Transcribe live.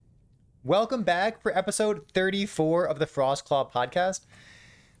Welcome back for episode 34 of the Frostclaw podcast.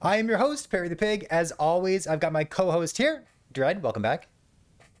 I am your host, Perry the Pig. As always, I've got my co-host here, Dread. Welcome back.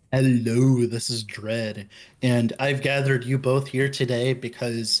 Hello, this is Dread, and I've gathered you both here today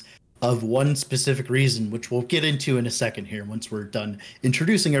because of one specific reason, which we'll get into in a second here once we're done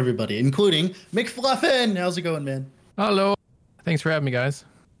introducing everybody, including Mcfluffin. How's it going, man? Hello. Thanks for having me, guys.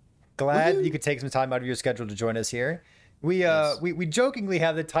 Glad you could take some time out of your schedule to join us here. We jokingly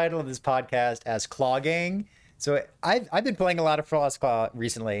have the title of this podcast as Claw Gang. So I've been playing a lot of Frostclaw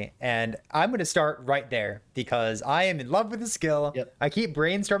recently, and I'm going to start right there because I am in love with the skill. Yep. I keep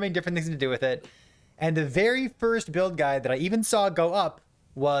brainstorming different things to do with it. And the very first build guide that I even saw go up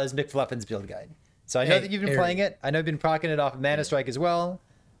was Mcfluffin's build guide. So I know that you've been playing it. I know you've been procking it off of Mana Strike as well.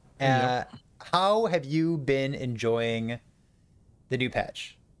 Yep. How have you been enjoying the new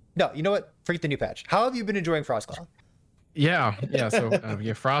patch? No, you know what? Forget the new patch. How have you been enjoying Frostclaw? Yeah. So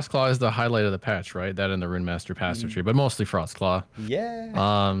Frostclaw is the highlight of the patch, right? That and the Rune Master passive tree, but mostly Frostclaw.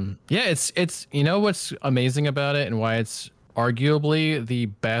 Yeah. It's you know what's amazing about it and why it's arguably the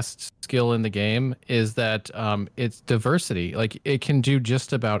best skill in the game is that it's diversity. Like it can do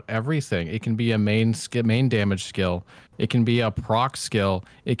just about everything. It can be a main damage skill. It can be a proc skill.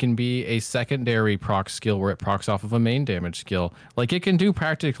 It can be a secondary proc skill where it procs off of a main damage skill. Like it can do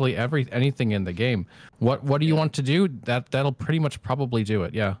practically anything in the game. What do you want to do? That'll pretty much probably do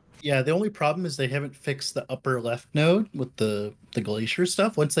it. Yeah. Yeah, the only problem is they haven't fixed the upper left node with the glacier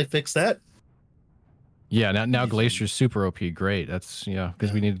stuff. Once they fix that, yeah, now Glacier's super OP. Great. That's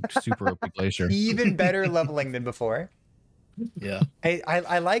because we need super OP Glacier. Even better leveling than before. Yeah.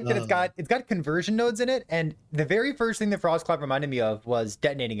 I like that it's got conversion nodes in it, and the very first thing that Frostclaw reminded me of was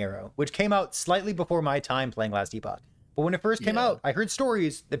Detonating Arrow, which came out slightly before my time playing Last Epoch. But when it first came out, I heard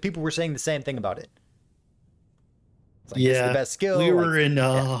stories that people were saying the same thing about it. It's like, it's the best skill. We were in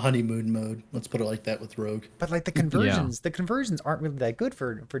honeymoon mode. Let's put it like that with Rogue. But like the conversions aren't really that good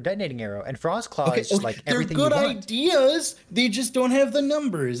for Detonating Arrow, and Frostclaw is just like everything they're good you want. ideas. They just don't have the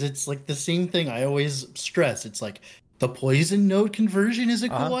numbers. It's like the same thing I always stress. It's like the poison node conversion is a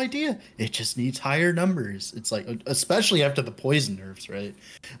cool idea. It just needs higher numbers. It's like, especially after the poison nerfs, right?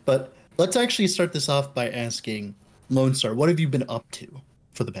 But let's actually start this off by asking Lonestar, what have you been up to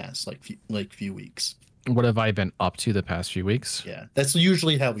for the past few weeks? What have I been up to the past few weeks? Yeah, that's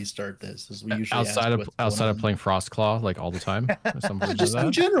usually how we start this. Is we usually outside of playing Frostclaw like all the time. Just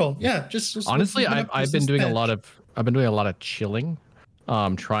in general, yeah. Just honestly, I've been doing a lot of chilling,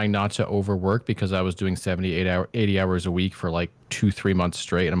 trying not to overwork because I was doing 80 hours a week for like 2-3 months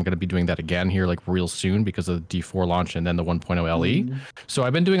straight, and I'm going to be doing that again here like real soon because of the D4 launch and then the 1.0 LE. So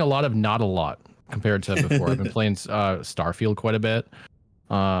I've been doing not a lot compared to before. I've been playing Starfield quite a bit.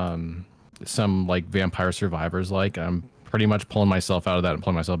 Some like Vampire Survivors, like I'm pretty much pulling myself out of that and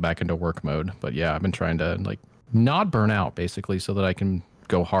pulling myself back into work mode. But yeah, I've been trying to like not burn out basically so that I can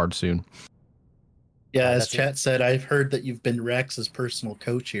go hard soon. Yeah, as chat said, I've heard that you've been Rax's personal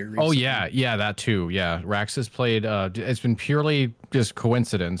coach here recently. Oh yeah, that too. Yeah, Rax has played. It's been purely just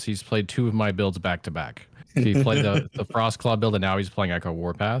coincidence. He's played 2 of my builds back to back. He played the Frostclaw build, and now he's playing Echo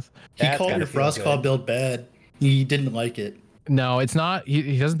Warpath. He called your Frostclaw build bad. He didn't like it. No, it's not.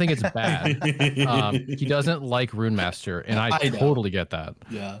 He doesn't think it's bad. He doesn't like Rune Master, and I totally get that.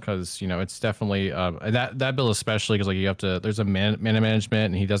 Yeah, because it's definitely that build especially because like you have to. There's a mana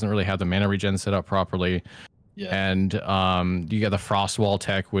management, and he doesn't really have the mana regen set up properly. Yeah, and you get the Frost Wall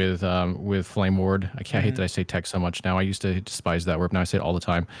tech with Flame Ward. I hate that I say tech so much now. I used to despise that word. Now I say it all the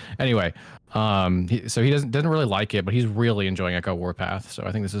time. Anyway, so he doesn't really like it, but he's really enjoying Echo Warpath. So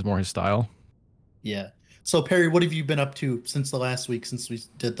I think this is more his style. Yeah. So Perry, what have you been up to since we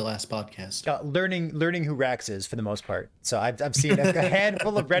did the last podcast? Learning who Rax is for the most part. So I've seen a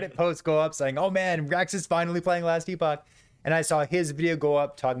handful of Reddit posts go up saying, "Oh man, Rax is finally playing Last Epoch," and I saw his video go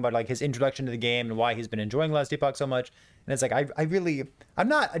up talking about like his introduction to the game and why he's been enjoying Last Epoch so much. And it's like I'm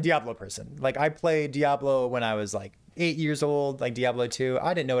not a Diablo person. Like I played Diablo when I was like 8 years old, like Diablo 2.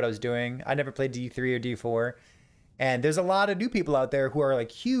 I didn't know what I was doing. I never played D3 or D4. And there's a lot of new people out there who are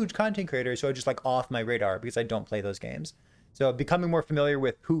like huge content creators who are just like off my radar because I don't play those games. So becoming more familiar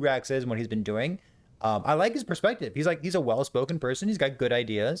with who Rax is and what he's been doing, I like his perspective. He's a well-spoken person. He's got good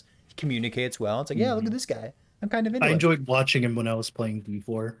ideas. He communicates well. It's like, yeah, look at this guy. I'm kind of into it. I enjoyed watching him when I was playing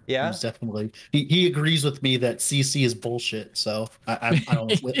D4. Yeah, he's definitely he agrees with me that CC is bullshit. So I'm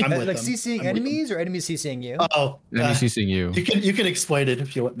with like him. CCing enemies or enemies CCing you? Oh, enemies CCing you. You can explain it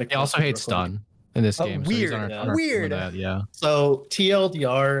if you want. He also hates stun. in this game. Weird. So he's on Weird. that, yeah. So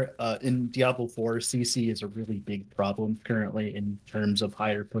TLDR in Diablo 4, CC is a really big problem currently in terms of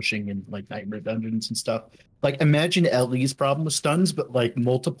higher pushing and like nightmare dungeons and stuff. Like imagine Ellie's problem with stuns, but like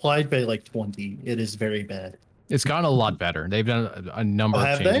multiplied by like 20. It is very bad. It's gotten a lot better. They've done a number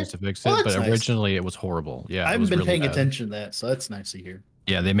of changes to fix it, but originally it was horrible. Yeah, I haven't been paying attention to that, so that's nice to hear.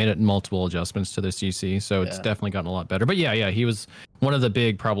 Yeah, they made it multiple adjustments to the CC, so it's definitely gotten a lot better. But yeah, he was one of the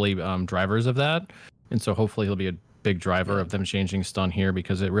big probably drivers of that, and so hopefully he'll be a big driver of them changing stun here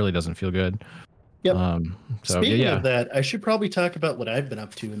because it really doesn't feel good. Yep. Speaking of that, I should probably talk about what I've been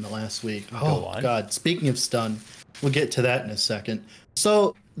up to in the last week. Oh God! Speaking of stun, we'll get to that in a second.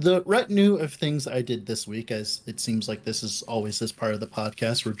 So the retinue of things I did this week, as it seems like this is always this part of the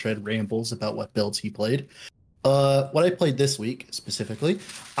podcast where Tread rambles about what builds he played. What I played this week specifically,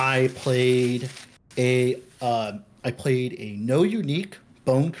 I played a no unique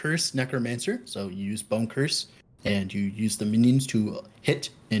Bone Curse Necromancer. So you use Bone Curse and you use the minions to hit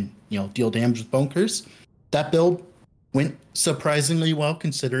and deal damage with Bone Curse. That build went surprisingly well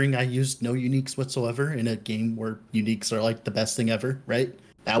considering I used no uniques whatsoever in a game where uniques are like the best thing ever, right?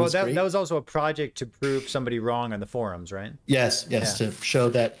 That was also a project to prove somebody wrong on the forums, right? Yes, to show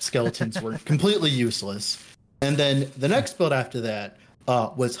that skeletons were completely useless. And then the next build after that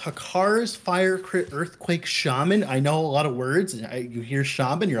was Hakar's Fire Crit Earthquake Shaman. I know a lot of words, and you hear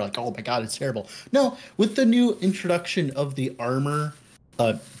Shaman, you're like, oh my god, it's terrible. No, with the new introduction of the armor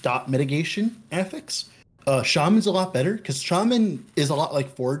dot mitigation affix, Shaman's a lot better because Shaman is a lot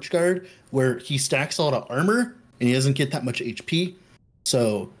like Forge Guard, where he stacks a lot of armor and he doesn't get that much HP.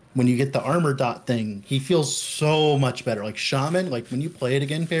 So when you get the armor dot thing, he feels so much better. Like Shaman, like when you play it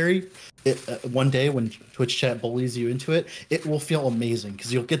again, Barry, one day when Twitch chat bullies you into it, it will feel amazing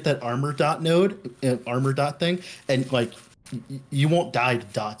because you'll get that armor dot node, armor dot thing, and like you won't die to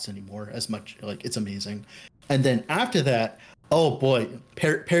dots anymore as much. Like it's amazing. And then after that, oh boy,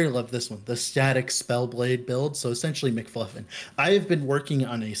 Perry loved this one, the static Spellblade build. So essentially Mcfluffin. I have been working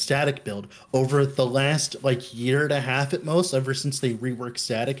on a static build over the last like year and a half at most, ever since they reworked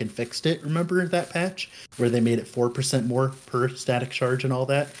static and fixed it. Remember that patch where they made it 4% more per static charge and all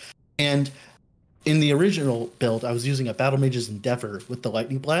that? And in the original build, I was using a Battle Mage's Endeavor with the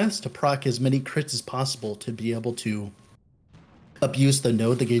Lightning Blast to proc as many crits as possible to be able to abuse the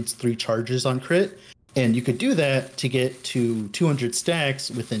node that gains 3 charges on crit. And you could do that to get to 200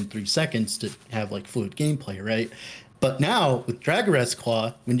 stacks within 3 seconds to have like fluid gameplay, right? But now with Dragarat's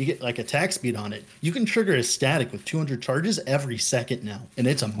Claw, when you get like attack speed on it, you can trigger a static with 200 charges every second now, and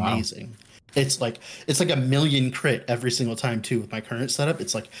it's amazing. Wow. It's like a million crit every single time too. With my current setup,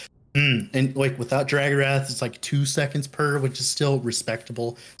 it's like, and like without Dragarath, it's like 2 seconds per, which is still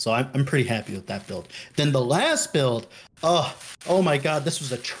respectable. So I'm pretty happy with that build. Then the last build, oh my god, this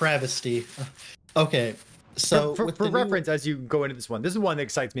was a travesty. Okay, so for reference, as you go into this is one that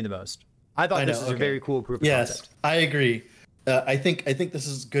excites me the most. I thought this was a very cool proof of concept. I agree. I think this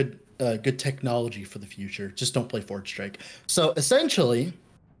is good technology for the future. Just don't play Forge Strike. So essentially,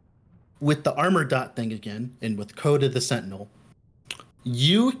 with the armor dot thing again, and with Code of the Sentinel,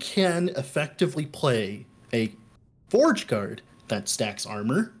 you can effectively play a Forge Guard that stacks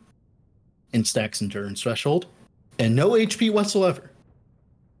armor and stacks endurance threshold and no HP whatsoever.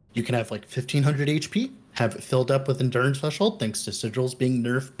 You can have like 1500 HP, have it filled up with endurance threshold, thanks to sigils being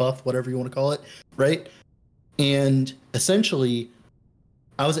nerf, buff, whatever you want to call it, right? And essentially,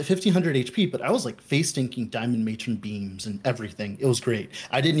 I was at 1500 HP, but I was like face tanking Diamond Matron beams and everything. It was great.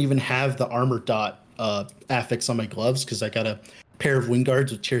 I didn't even have the armor dot affix on my gloves because I got a pair of wing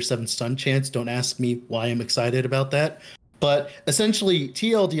guards with tier 7 stun chance. Don't ask me why I'm excited about that. But essentially,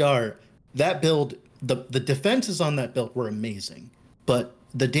 TLDR, that build, the defenses on that build were amazing. But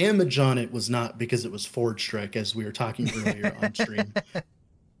the damage on it was not, because it was Forge Strike, as we were talking earlier on stream.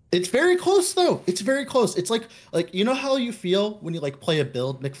 It's very close though. It's very close. It's like you know how you feel when you like play a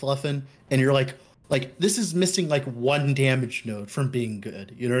build Mcfluffin and you're like this is missing like 1 damage node from being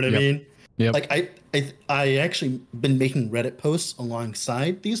good. You know what I mean? Yep. Like I actually been making Reddit posts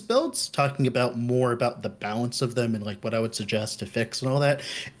alongside these builds, talking about more about the balance of them and like what I would suggest to fix and all that.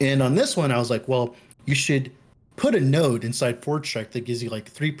 And on this one, I was like, well, you should put a node inside Forge Strike that gives you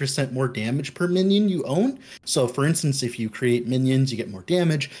like 3% more damage per minion you own. So for instance, if you create minions, you get more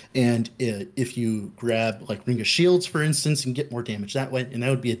damage. And if you grab like Ring of Shields, for instance, and get more damage that way, and that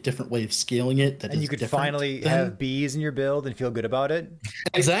would be a different way of scaling it. And you could finally have bees in your build and feel good about it.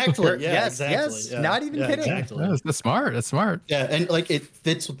 Exactly. Yeah, yes, exactly. yes. Yeah. Not even kidding. Exactly. Yeah, that's smart. That's smart. Yeah, and like it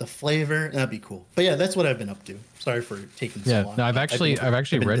fits with the flavor. That'd be cool. But yeah, that's what I've been up to. Sorry for taking so long. No, I've actually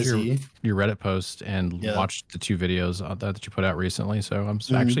read your Reddit post and watched the 2 videos that you put out recently, so I'm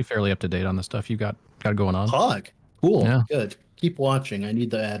actually fairly up to date on the stuff you got going on. Hog. Cool. Yeah. Good. Keep watching. I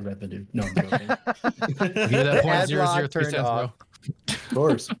need the ad revenue. No, I'm joking. Hear that The point ad block 003 turned cents, bro. off. Of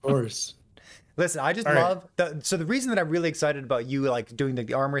course, of course. Listen, I just All right. love so the reason that I'm really excited about you like doing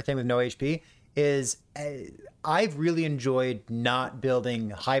the armor thing with no HP is I've really enjoyed not building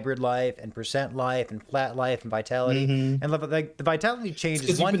hybrid life and percent life and flat life and vitality and like the vitality change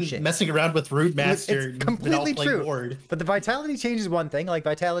is one shit. Messing around with Rude Master. It's completely true. Ward. But the vitality change is one thing. Like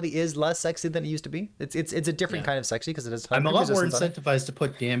vitality is less sexy than it used to be. It's a different kind of sexy because it is. I'm a lot more incentivized to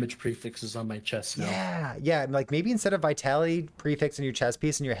put damage prefixes on my chest now. Yeah. Like maybe instead of vitality prefix in your chest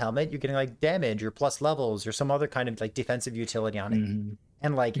piece and your helmet, you're getting like damage or plus levels or some other kind of like defensive utility on it.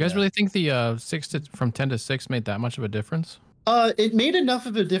 And like, you guys really think the from 10 to 6 made that much of a difference? It made enough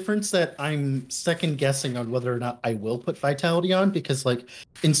of a difference that I'm second guessing on whether or not I will put vitality on, because like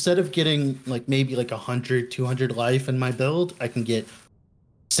instead of getting like maybe like 100, 200 life in my build, I can get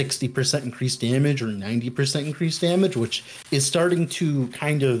 60% increased damage or 90% increased damage, which is starting to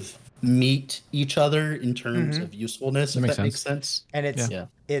kind of meet each other in terms of usefulness, if that makes sense. And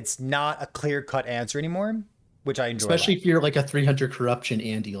it's not a clear-cut answer anymore, which I enjoy. Especially if you're like a 300 corruption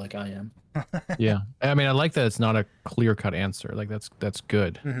Andy like I am. Yeah, I mean, I like that it's not a clear-cut answer. Like that's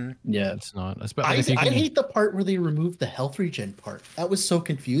good. Yeah, it's not. I hate the part where they removed the health regen part. That was so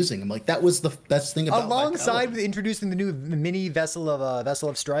confusing. I'm like, that was the best thing about. Alongside with introducing the new mini vessel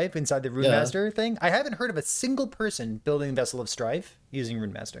of strife inside the Runemaster thing, I haven't heard of a single person building Vessel of Strife using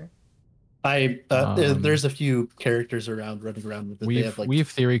Runemaster. There's a few characters running around with it. We've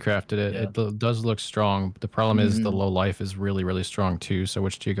theory crafted it. Yeah. It does look strong. The problem is the low life is really, really strong too. So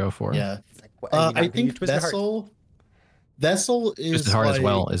which do you go for? Yeah, I think Vessel is Twisted Heart as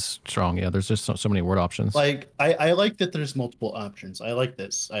well is strong. Yeah, there's just so many word options. Like I like that there's multiple options. I like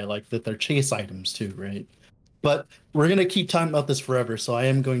this. I like that they're chase items too, right? But we're gonna keep talking about this forever, so I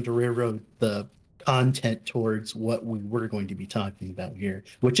am going to railroad the content towards what we were going to be talking about here,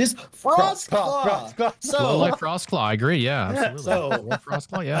 which is Frostclaw. So like Frostclaw, I agree. Yeah, absolutely. So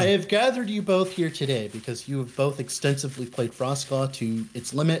Frostclaw, yeah. I have gathered you both here today because you have both extensively played Frostclaw to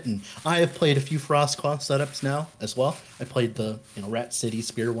its limit, and I have played a few Frostclaw setups now as well. I played the Rat City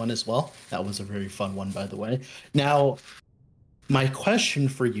Spear one as well. That was a very fun one, by the way. Now, my question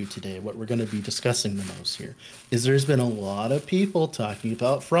for you today, what we're going to be discussing the most here, is there's been a lot of people talking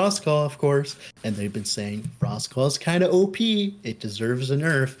about Frostclaw, of course, and they've been saying Frostclaw is kind of OP. It deserves a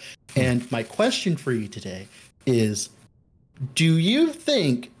nerf. And my question for you today is, do you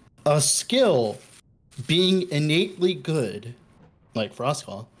think a skill being innately good, like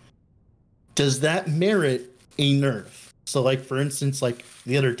Frostclaw, does that merit a nerf? So, like, for instance, like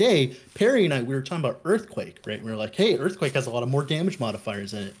the other day, Perry and I, we were talking about Earthquake, right? We were like, hey, Earthquake has a lot of more damage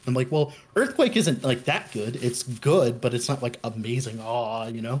modifiers in it. I'm like, well, Earthquake isn't like that good. It's good, but it's not like amazing,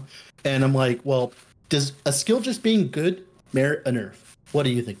 And I'm like, well, does a skill just being good merit a nerf? What do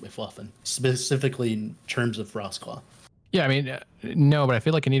you think, Mcfluffin, specifically in terms of Frostclaw? Yeah, I mean, no, but I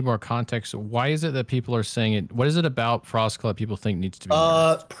feel like I need more context. Why is it that people are saying it? What is it about Frostclaw people think needs to be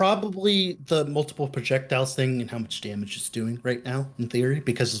nerfed? Probably the multiple projectiles thing and how much damage it's doing right now, in theory,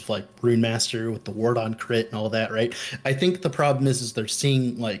 because of like Runemaster with the ward on crit and all that, right? I think the problem is they're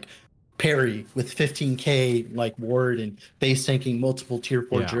seeing like Perry with 15k like ward and base tanking multiple tier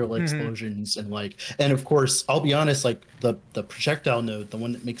 4 drill explosions and of course I'll be honest, like the projectile node, the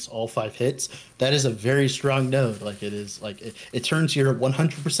one that makes all 5 hits, that is a very strong node. Like it is like it turns your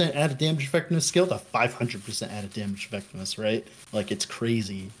 100% added damage effectiveness skill to 500% added damage effectiveness, right? Like it's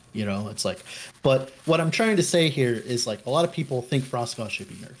crazy, it's like, but what I'm trying to say here is like a lot of people think Frostclaw should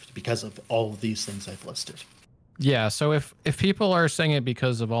be nerfed because of all of these things I've listed. Yeah, so if people are saying it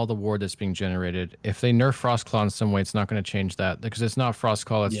because of all the ward that's being generated, if they nerf Frostclaw in some way, it's not going to change that, because it's not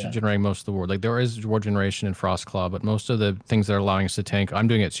Frostclaw that's generating most of the ward. Like there is ward generation in Frostclaw, but most of the things that are allowing us to tank, I'm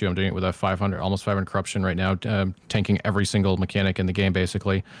doing it too. I'm doing it with a 500, almost 500 corruption right now, tanking every single mechanic in the game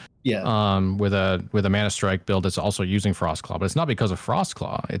basically. Yeah. With a Mana Strike build that's also using Frostclaw, but it's not because of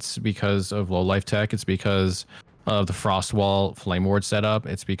Frostclaw. It's because of low life tech. It's because of the Frost Wall Flame Ward setup.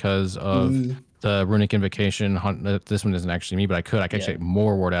 It's because of the Runic Invocation. This one isn't actually me, but I could actually get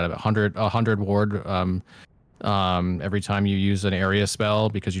more ward out of it. 100 ward every time you use an area spell,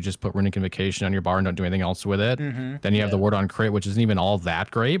 because you just put Runic Invocation on your bar and don't do anything else with it. Then you have the ward on crit, which isn't even all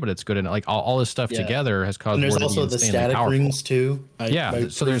that great, but it's good. And like all this stuff together has caused. And there's ward also to be the static powerful. rings too.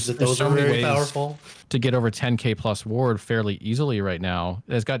 So there's so many ways powerful to get over 10k plus ward fairly easily right now.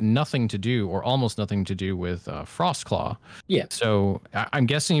 It's got nothing to do, or almost nothing to do, with Frostclaw. Yeah. So I'm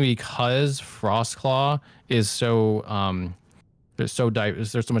guessing because Frostclaw is so there's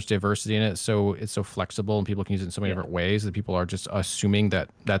there's so much diversity in it, so it's so flexible and people can use it in so many different ways that people are just assuming that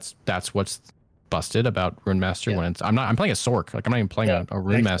that's what's busted about Rune Master when I'm playing a Sork, like I'm not even playing a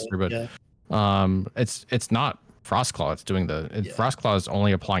Rune Master, but it's not Frostclaw. It's doing Frostclaw is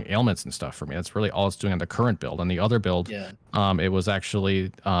only applying ailments and stuff for me. That's really all it's doing on the current build. On the other build, it was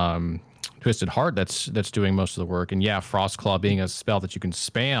actually Twisted Heart that's doing most of the work. And Frostclaw being a spell that you can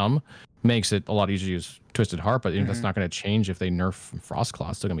spam makes it a lot easier to use Twisted Heart, but that's not going to change if they nerf Frostclaw.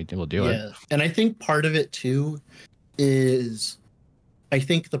 It's still going to be able to do it. And I think part of it too is, I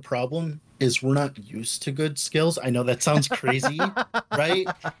think the problem is we're not used to good skills. I know that sounds crazy, right?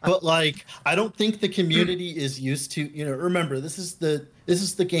 But like, I don't think the community is used to, remember, this is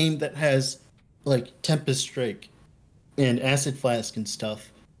the game that has like Tempest Strike and Acid Flask and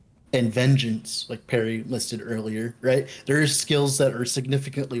stuff, and Vengeance, like Perry listed earlier, right? There are skills that are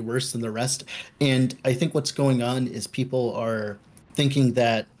significantly worse than the rest. And I think what's going on is people are thinking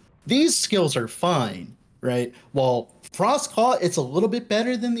that these skills are fine, right? Well, Frostclaw, it's a little bit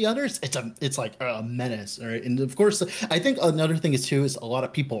better than the others. It's like a menace, all right? And of course, I think another thing is a lot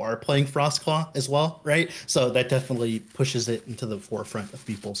of people are playing Frostclaw as well, right? So that definitely pushes it into the forefront of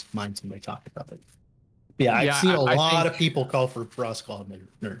people's minds when they talk about it. Yeah, I've seen a lot of people call for Frostclaw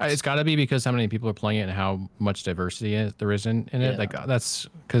nerds. It's got to be because how many people are playing it and how much diversity there is in it. Like that's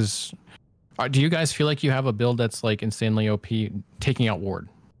because. Do you guys feel like you have a build that's like insanely OP, taking out Ward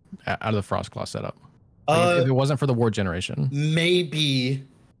out of the Frostclaw setup? Like if it wasn't for the Ward generation, maybe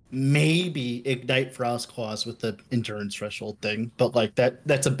ignite Frostclaws with the endurance threshold thing, but like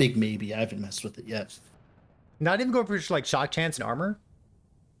that's a big maybe. I haven't messed with it yet. Not even going for just like shock chance and armor.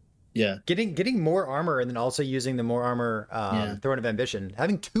 Yeah, getting more armor and then also using the more armor Throne of Ambition.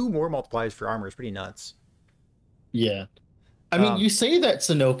 Having 2 more multipliers for armor is pretty nuts. Yeah. I mean, you say that,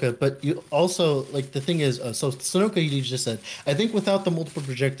 Sanoka, but you also, like, the thing is, so Sanoka, you just said, I think without the multiple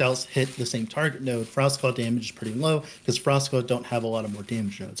projectiles hit the same target node, Frostclaw damage is pretty low because Frostclaw don't have a lot of more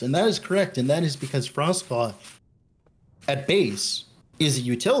damage nodes. And that is correct. And that is because Frostclaw, at base, is a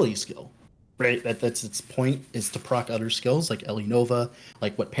utility skill, right? That's its point, is to proc other skills like Ellie Nova,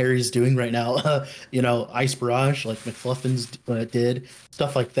 like what Perry's doing right now, Ice Barrage, like Mcfluffin's did,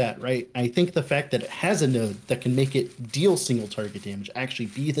 stuff like that, right? I think the fact that it has a node that can make it deal single target damage, actually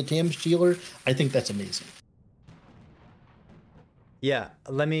be the damage dealer, I think that's amazing. Yeah,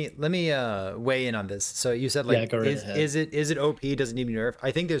 let me weigh in on this. So you said like, is it OP? Does it need to be nerfed? I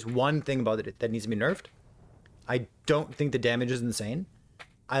think there's one thing about it that needs to be nerfed. I don't think the damage is insane.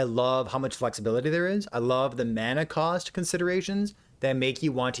 I love how much flexibility there is. I love the mana cost considerations that make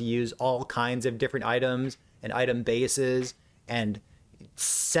you want to use all kinds of different items and item bases and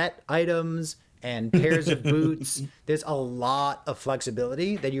set items and pairs of boots. There's a lot of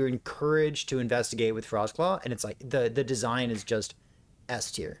flexibility that you're encouraged to investigate with Frostclaw, and it's like the design is just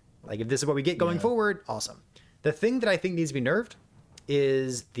S tier. Like if this is what we get going forward, awesome. The thing that I think needs to be nerfed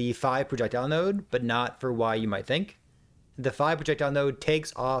is the 5 projectile node, but not for why you might think. The 5 projectile node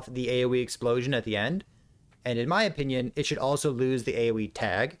takes off the AoE explosion at the end, and in my opinion, it should also lose the AoE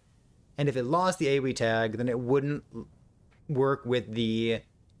tag. And if it lost the AoE tag, then it wouldn't work with the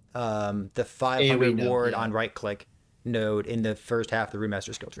 500 ward on right click node in the first half of the Rune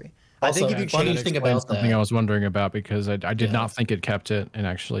Master skill tree. Also, I think if you change thing about something I was wondering about because I did not think it kept it and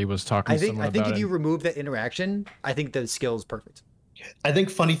actually was talking to someone about it. I think if you remove that interaction, I think the skill is perfect. I think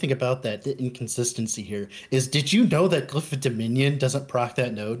funny thing about that, the inconsistency here, is did you know that Glyph of Dominion doesn't proc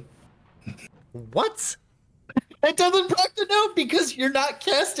that node? What? It doesn't proc the node because you're not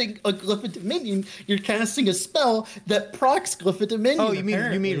casting a Glyph of Dominion. You're casting a spell that procs Glyph of Dominion. Oh, you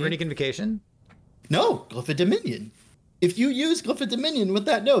mean Runic Invocation? No, Glyph of Dominion. If you use Glyph of Dominion with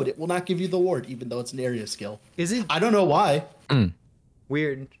that node, it will not give you the ward, even though it's an area skill. Is it? I don't know why.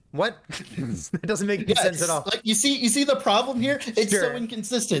 Weird. What? That doesn't make any sense at all. Like you see the problem here. It's so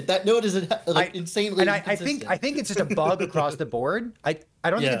inconsistent. That node is insanely. And inconsistent. I think it's just a bug across the board. I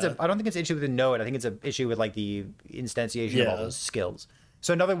don't think it's an issue with the node. I think it's an issue with like the instantiation of all those skills.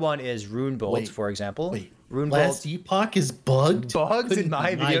 So another one is Rune Bolt, for example. Rune Last Epoch is bugged. Bugs in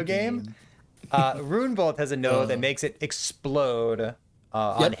my video game. Rune Bolt has a node that makes it explode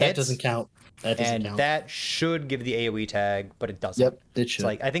on hits. That doesn't count. That should give the AoE tag, but it doesn't. Yep, it should. It's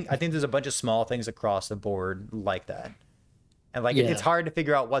like I think there's a bunch of small things across the board like that, and like it's hard to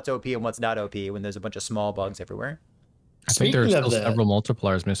figure out what's OP and what's not OP when there's a bunch of small bugs everywhere. I think there are still several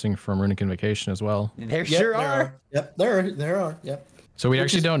multipliers missing from Runic Invocation as well. There sure are. Yep, there are. Yep. So we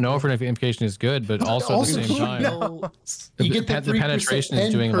actually don't know if Runic Invocation is good, but also at the same time, you get the penetration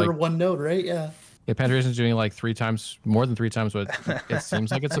is doing per like one node, right? Yeah. If penetration's doing like more than three times what it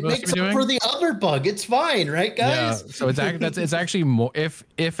seems like it's supposed to Makes be up doing. for the other bug. It's fine, right, guys? Yeah. So it's actually more if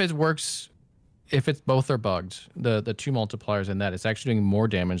it works. If it's both are bugged, the two multipliers in that, it's actually doing more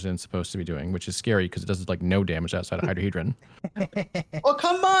damage than it's supposed to be doing, which is scary because it does like no damage outside of Hydrohedron. Oh,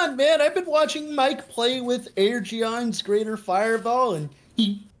 come on, man. I've been watching Mike play with Airgeon's Greater Fireball, and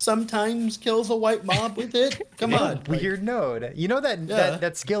he sometimes kills a white mob with it. Come on. Weird node. You know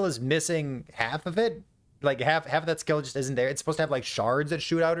that skill is missing half of it? Like half of that skill just isn't there. It's supposed to have like shards that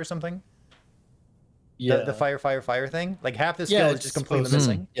shoot out or something. Yeah. The fire thing. Like half the skill is just completely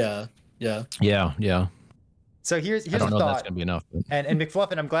missing. Yeah. So here's I don't a know if thought. that's gonna be enough. But... And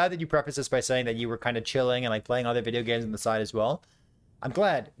Mcfluffin, I'm glad that you prefaced this by saying that you were kind of chilling and like playing other video games on the side as well. I'm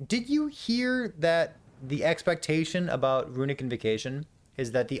glad. Did you hear that the expectation about Runic Invocation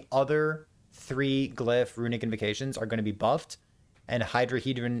is that the other 3 glyph Runic Invocations are going to be buffed, and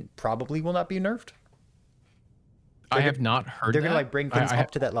Hydrohedron probably will not be nerfed? I have not heard. They're going to like bring things up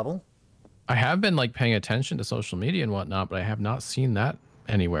to that level. I have been like paying attention to social media and whatnot, but I have not seen that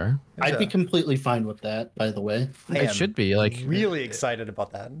anywhere. I'd be completely fine with that, by the way. It should be like really excited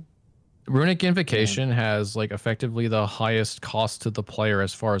about that. Runic Invocation has like effectively the highest cost to the player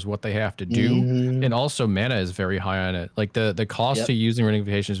as far as what they have to do, and also mana is very high on it. Like the cost to using Runic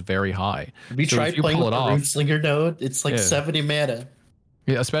Invocation is very high. We tried playing with the Runeslinger node. It's like 70 mana.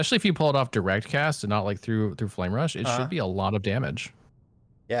 Yeah, especially if you pull it off direct cast and not like through Flame Rush, it should be a lot of damage.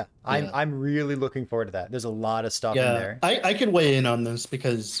 Yeah, I'm really looking forward to that. There's a lot of stuff in there. I can weigh in on this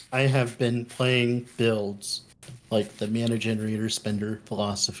because I have been playing builds like the mana generator spender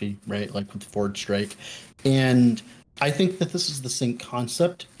philosophy, right? Like with Forge Strike. And I think that this is the same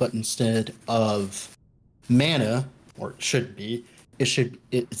concept, but instead of mana, or it should be,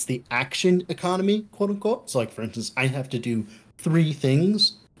 it's the action economy, quote unquote. So like for instance, I have to do 3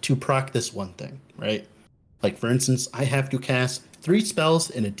 things to proc this one thing, right? Like for instance, I have to cast 3 spells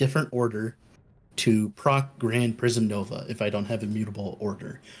in a different order to proc Grand Prism Nova if I don't have immutable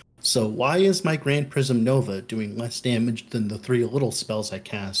order. So why is my Grand Prism Nova doing less damage than the 3 little spells I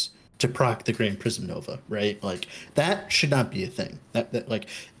cast to proc the Grand Prism Nova, right? Like that should not be a thing. That like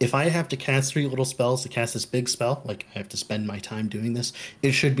if I have to cast 3 little spells to cast this big spell, like I have to spend my time doing this,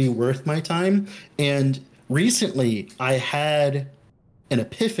 it should be worth my time. And recently I had an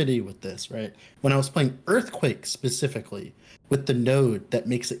epiphany with this, right? When I was playing Earthquake specifically with the node that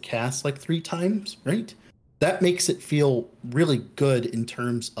makes it cast like 3 times, right? That makes it feel really good in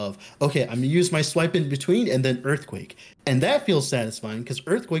terms of, okay, I'm gonna use my swipe in between and then Earthquake. And that feels satisfying because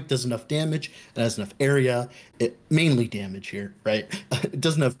Earthquake does enough damage, it has enough area, it mainly damage here, right? It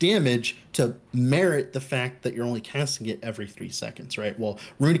does enough damage to merit the fact that you're only casting it every 3 seconds, right? Well,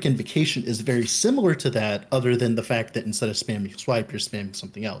 Runic Invocation is very similar to that, other than the fact that instead of spamming swipe, you're spamming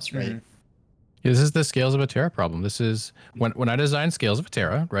something else, right? Mm-hmm. This is the Scales of Terra problem. This is when I designed Scales of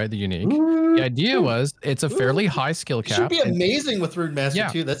Terra, right? The unique. The idea was it's a fairly high skill cap. It should be amazing with Rune Master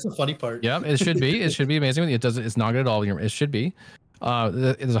too. That's the funny part. Yeah, it should be. It should be amazing. It's not good at all. It should be.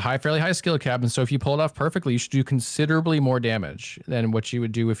 It's a fairly high skill cap, and so if you pull it off perfectly, you should do considerably more damage than what you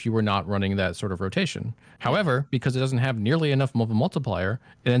would do if you were not running that sort of rotation. However, because it doesn't have nearly enough of a multiplier,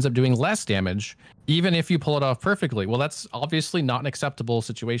 it ends up doing less damage, even if you pull it off perfectly. Well, that's obviously not an acceptable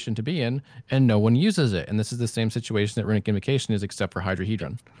situation to be in, and no one uses it. And this is the same situation that Runic Invocation is, except for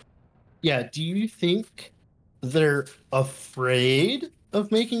Hydrohedron. Yeah, do you think they're afraid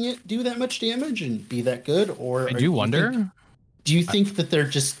of making it do that much damage and be that good? Or I do wonder. Do you think that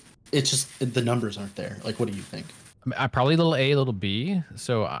it's just the numbers aren't there? Like, what do you think? Probably little A, little B.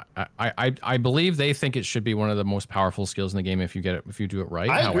 So I believe they think it should be one of the most powerful skills in the game if you do it right.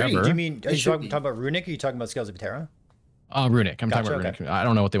 I agree. However, do you mean are you talking about Runic? Or are you talking about Scales of Terra? Runic. I'm talking about Runic. I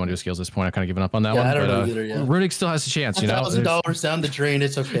don't know what they want to do with skills at this point. I've kind of given up on that one. I don't know either. Yeah. Runic still has a chance. You know, $1,000 down the drain.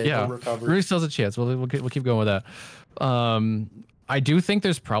 It's okay. Yeah, we'll recover. Runic still has a chance. We'll keep going with that. I do think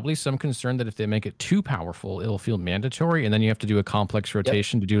there's probably some concern that if they make it too powerful, it'll feel mandatory, and then you have to do a complex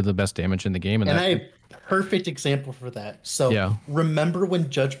rotation to do the best damage in the game. And I have a perfect example for that. So remember when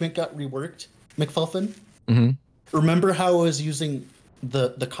Judgment got reworked, Mcfluffin? Mm-hmm. Remember how I was using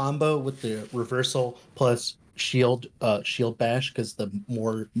the combo with the reversal plus shield bash because the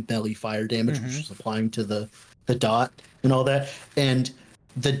more melee fire damage which was applying to the dot and all that. And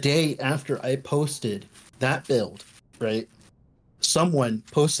the day after I posted that build, right? someone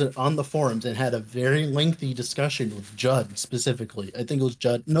posted on the forums and had a very lengthy discussion with Judd specifically. I think it was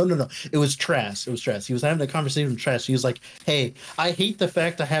Judd. No. It was Trask. It was Trask. He was having a conversation with Trask. He was like, hey, I hate the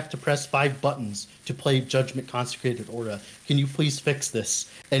fact I have to press 5 buttons to play Judgment Consecrated Aura. Can you please fix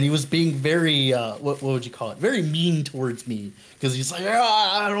this? And he was being very, what would you call it? Very mean towards me. Because he's like,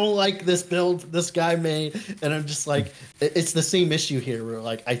 I don't like this build this guy made. And I'm just like, it's the same issue here where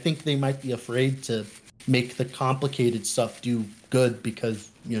like, I think they might be afraid to make the complicated stuff do good because,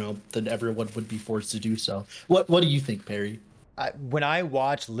 you know, then everyone would be forced to do so. What do you think, Perry? When I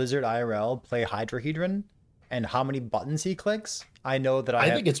watch Lizard IRL play Hydrahedron and how many buttons he clicks, I know that I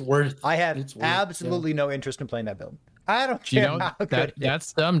think it's worth. I have absolutely no interest in playing that build. I don't care how good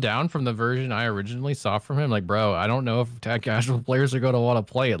that's dumbed down from the version I originally saw from him. Like, bro, I don't know if casual players are going to want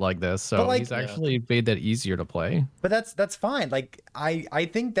to play it like this. So like, he's actually made that easier to play. But that's fine. Like, I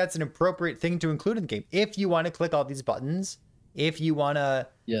think that's an appropriate thing to include in the game. If you want to click all these buttons, if you want to,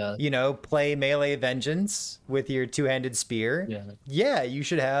 you know, play melee vengeance with your 2-handed spear, you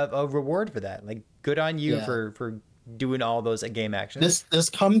should have a reward for that. Like, good on you for doing all those game actions. This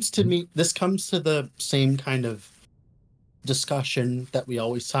comes to me. This comes to the same kind of discussion that we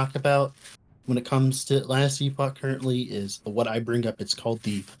always talk about when it comes to Last Epoch currently is what I bring up. It's called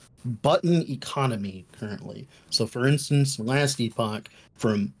the button economy currently. So for instance, Last Epoch,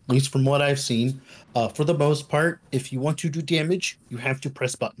 at least from what I've seen, for the most part, if you want to do damage, you have to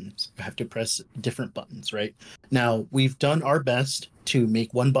press buttons. You have to press different buttons, right? Now, we've done our best to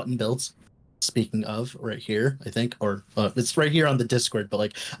make 1-button builds. Speaking of, right here, I think, or it's right here on the Discord, but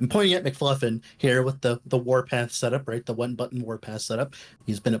like I'm pointing at Mcfluffin here with the Warpath setup, right? The 1-button Warpath setup.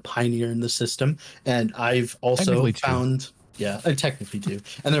 He's been a pioneer in the system, and I've also found, technically too.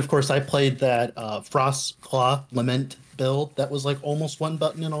 And then of course I played that Frost Claw Lament build that was like almost 1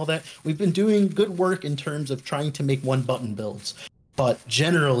 button and all that. We've been doing good work in terms of trying to make 1-button builds, but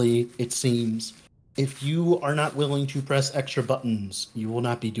generally it seems if you are not willing to press extra buttons, you will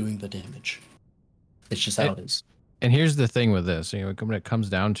not be doing the damage. It's just how it is. And here's the thing with this, you know, when it comes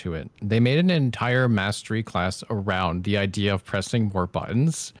down to it, they made an entire mastery class around the idea of pressing more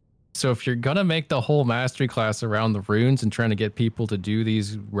buttons. So if you're going to make the whole mastery class around the runes and trying to get people to do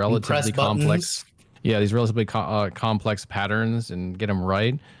these relatively complex, complex patterns and get them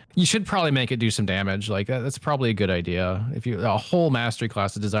right, you should probably make it do some damage. Like that's probably a good idea. If you a whole mastery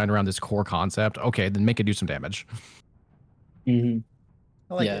class is designed around this core concept, okay, then make it do some damage. Mm-hmm.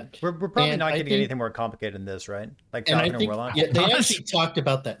 I like it. We're probably not getting anything more complicated than this, right? Like Falcon or Warlock. Yeah, they actually talked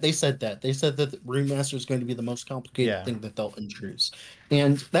about that. They said that the Rune Master is going to be the most complicated thing that they'll introduce.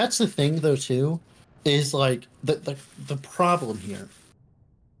 And that's the thing, though, too, is like the problem here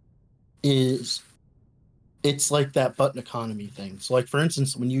is it's like that button economy thing. So, like for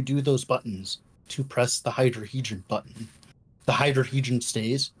instance, when you do those buttons to press the Hydrahedron button, the Hydrahedron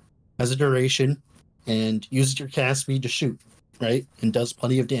stays, has a duration, and uses your cast speed to shoot. Right, and does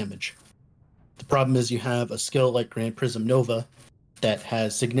plenty of damage. The problem is you have a skill like Grand Prism Nova that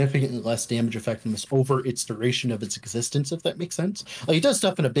has significantly less damage effectiveness over its duration of its existence, if that makes sense. Like it does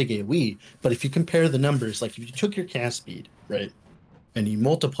stuff in a big AoE, but if you compare the numbers, like if you took your cast speed, right, and you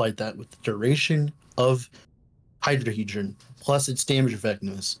multiplied that with the duration of Hydrahedron plus its damage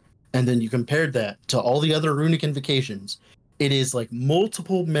effectiveness, and then you compared that to all the other runic invocations, it is like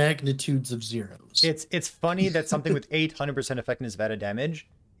multiple magnitudes of zeros. It's funny that something with 800% effectiveness of added damage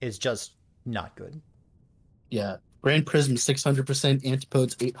is just not good. Yeah. Grand Prism 600%,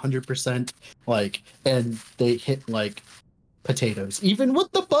 Antipodes 800%, like, and they hit like potatoes. Even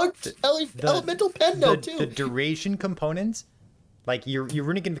with the bugged elemental pen though too. The duration components, like your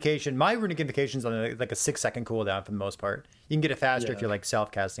runic invocation, my runic invocation is on like a 6-second cooldown for the most part. You can get it faster if you're like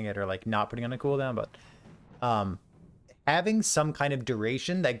self-casting it or like not putting on a cooldown, but having some kind of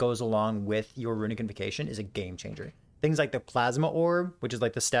duration that goes along with your runic invocation is a game changer. Things like the plasma orb, which is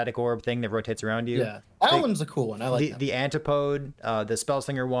like the static orb thing that rotates around you. Yeah, that one's a cool one. I like that. The antipode, the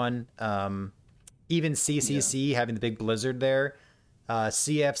spellslinger one, even CCC having the big blizzard there,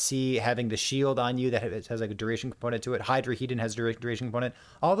 CFC having the shield on you that has like a duration component to it. Hydrahedron has a duration component.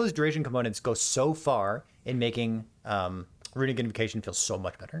 All those duration components go so far in making runic invocation feel so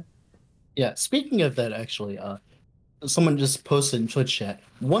much better. Yeah, speaking of that, actually, someone just posted in Twitch chat.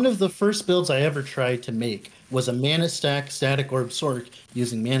 One of the first builds I ever tried to make was a Mana Stack Static Orb Sork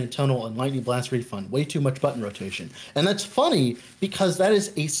using Mana Tunnel and Lightning Blast Refund. Way too much button rotation. And that's funny because that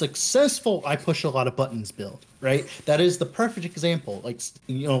is a successful I push a lot of buttons build, right? That is the perfect example. Like,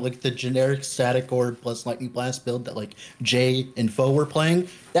 you know, like the generic Static Orb plus Lightning Blast build that like Jay and Foe were playing.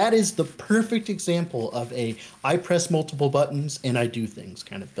 That is the perfect example of a I press multiple buttons and I do things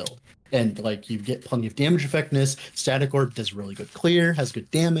kind of build. And like you get plenty of damage effectiveness. Static Orb does really good clear, has good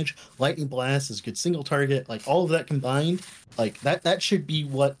damage. Lightning Blast is good single target. Like all of that combined, like that should be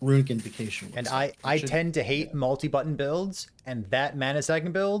what Runic Invocation was. And I tend to hate multi-button builds, and that Mana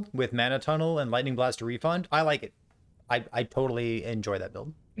Second build with Mana Tunnel and Lightning Blast to refund, I like it. I totally enjoy that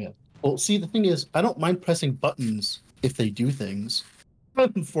build. Yeah. Well, see, the thing is, I don't mind pressing buttons if they do things.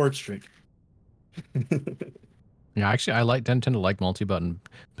 Forward Strike. Yeah, actually, tend to like multi-button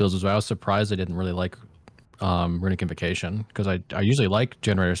builds as well. I was surprised I didn't really like Runic Invocation, because I usually like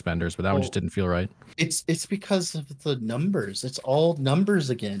generator spenders, but that one just didn't feel right. It's because of the numbers. It's all numbers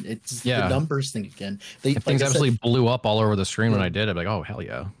again. It's the numbers thing again. Things absolutely blew up all over the screen when I did it. I'm like, oh hell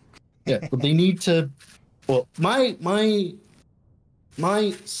yeah. Yeah, but they need to. Well, my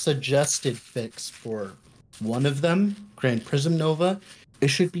suggested fix for one of them, Grand Prism Nova, it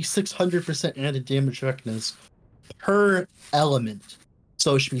should be 600% added damage effectiveness per element.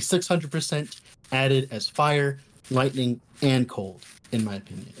 So it should be 600% added as fire, lightning, and cold, in my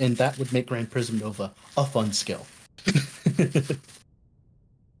opinion. And that would make Grand Prism Nova a fun skill.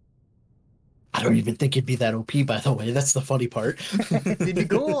 I don't even think it'd be that OP, by the way. That's the funny part. It'd be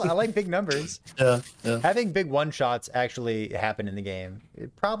cool. I like big numbers. Yeah. Having big one-shots actually happen in the game,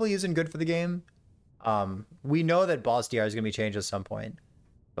 it probably isn't good for the game. We know that boss DR is going to be changed at some point.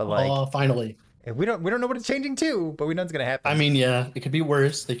 But like, finally. We don't know what it's changing to, but we know it's going to happen. I mean, yeah, it could be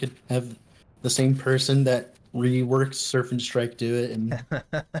worse. They could have the same person that reworks Surf and Strike do it, and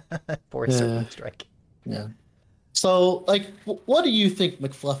Surf and Strike. Yeah. So, like, what do you think,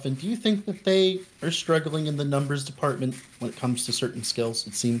 Mcfluffin? Do you think that they are struggling in the numbers department when it comes to certain skills?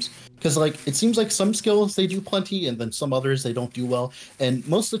 It seems because, like, it seems like some skills they do plenty, and then some others they don't do well. And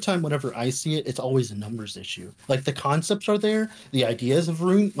most of the time, whenever I see it, it's always a numbers issue. Like the concepts are there, the ideas of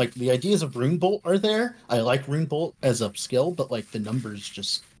Rune Bolt are there. I like Rune Bolt as a skill, but like the numbers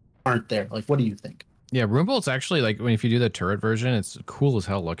just aren't there. Like, what do you think? Yeah, Rune Bolt's actually, like, if you do the turret version, it's cool as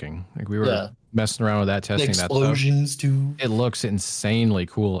hell looking. Like, we were messing around with that, testing the explosions that stuff. too. It looks insanely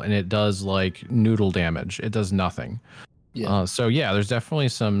cool, and it does like noodle damage. It does nothing. Yeah. So yeah, there's definitely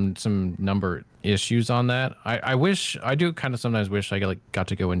some number issues on that. I do kind of sometimes wish I got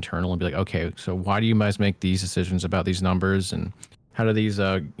to go internal and be like, okay, so why do you guys make these decisions about these numbers, and how do these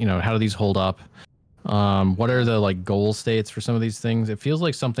how do these hold up? What are the like goal states for some of these things? It feels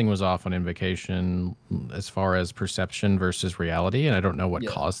like something was off on Invocation as far as perception versus reality, and I don't know what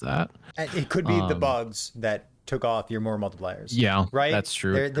caused that. It could be the bugs that took off your more multipliers. Yeah, right. That's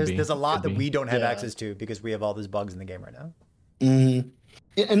true. There's a lot that we don't have access to because we have all these bugs in the game right now. Mm-hmm.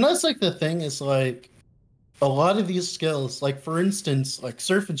 And that's like the thing is like a lot of these skills, like for instance, like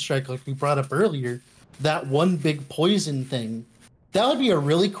Surf and Strike, like we brought up earlier, that one big poison thing. That would be a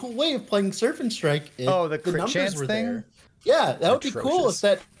really cool way of playing Surf and Strike if the crit numbers chance were thing? there. Yeah, that would be cool if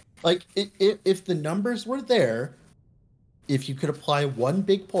that, like, if the numbers were there, if you could apply one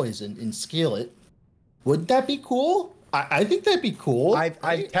big poison and scale it, wouldn't that be cool? I think that'd be cool.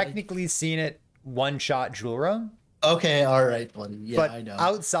 I've technically seen it one-shot Julra. Okay, all right, buddy. Yeah, but I know.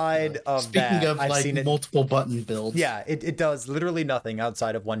 outside of Speaking that, of I've like seen it, multiple button builds. Yeah, it does literally nothing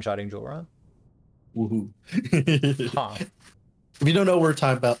outside of one-shotting Julra. Woohoo. Huh. If you don't know what we're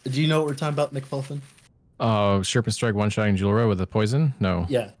talking about, do you know what we're talking about, Mcfluffin? Serpent Strike one-shotting Julra with a poison? No.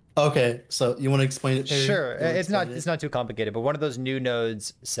 Yeah. Okay, so you want to explain it? Terry? Sure. It's not too complicated, but one of those new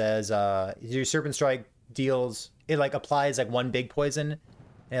nodes says your Serpent Strike deals, it like applies like one big poison,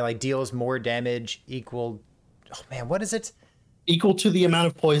 and it like deals more damage equal. Oh man, what is it? Equal to the amount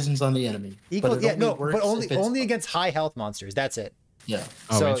of poisons on the enemy. But only against high health monsters. That's it. Yeah.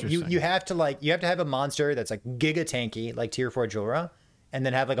 So you have to have a monster that's like giga tanky, like tier 4 Jorah, and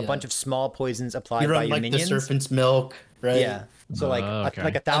then have like a bunch of small poisons applied by your minions. The Serpent's Milk, right? Yeah. So like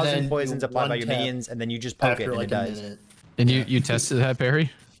 1,000 poisons applied by your minions, and then you just poke it and it dies. And you tested that,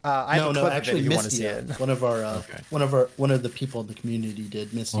 Perry? I have a clip of it if you want to see it. One of the people in the community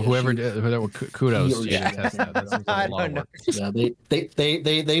did. Misty. Well, whoever kudos. I don't know. Yeah,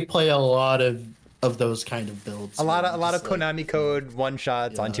 they play a lot of those kind of builds. A lot of Konami code one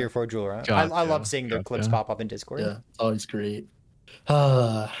shots on tier 4 Julra. I love seeing their clips pop up in Discord. Yeah, it's always great.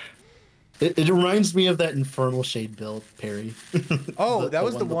 It reminds me of that Infernal Shade build, Perry. Oh, that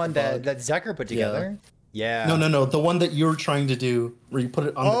was the one that Zekker put together. Yeah. No. The one that you were trying to do, where you put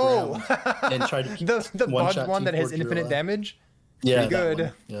it on the ground and try to the bug one that has infinite damage. Yeah, pretty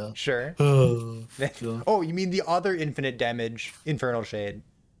good. Yeah, sure. Oh, you mean the other infinite damage Infernal Shade?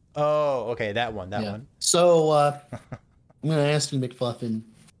 Oh, okay, that one. So I'm gonna ask you, Mcfluffin,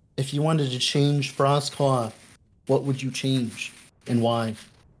 if you wanted to change Frostclaw, what would you change and why?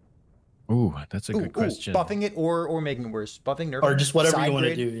 Ooh, that's a good question. Buffing it or making it worse. Buffing, nerfing, Or just whatever side you want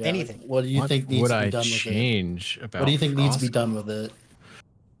to grade, do. Yeah. anything. What do you think needs would to be I done with it? change about What do you think needs to be Frostclaw? done with it?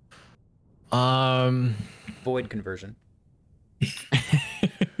 Void conversion.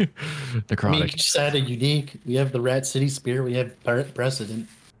 Necrotic. I mean, you just add a unique. We have the Rat City Spear. We have Precedent.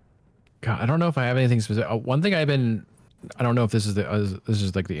 God, I don't know if I have anything specific. One thing I don't know if this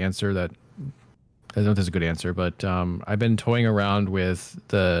is like the answer that I don't know if this is a good answer, but I've been toying around with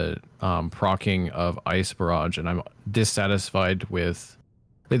the procking of Ice Barrage, and I'm dissatisfied with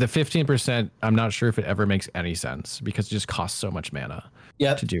like, the 15%. I'm not sure if it ever makes any sense because it just costs so much mana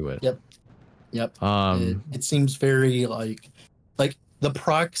to do it. Yep. It seems very like the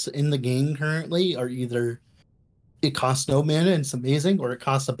procs in the game currently are either it costs no mana and it's amazing, or it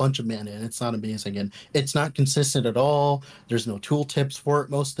costs a bunch of mana and it's not amazing, and it's not consistent at all. There's no tooltips for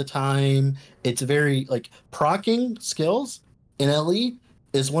it most of the time. It's very like procking skills in LE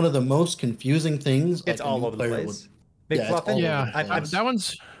is one of the most confusing things. It's all over the place.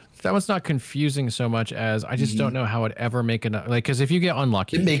 Mcfluffin? That one's not confusing so much as I just don't know how it ever make enough. Like, because if you get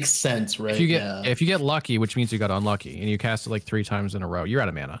unlucky, it makes sense, right? If you get lucky, which means you got unlucky, and you cast it like 3 times in a row, you're out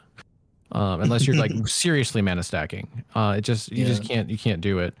of mana. Unless you're like seriously mana stacking, you just can't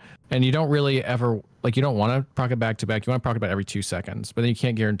do it, and you don't really ever like you don't want to proc it back to back. You want to proc it back every 2 seconds, but then you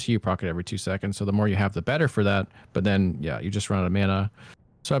can't guarantee you proc it every 2 seconds. So the more you have, the better for that. But then you just run out of mana.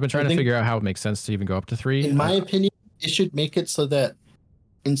 So I've been trying to figure out how it makes sense to even go up to 3. In my opinion, it should make it so that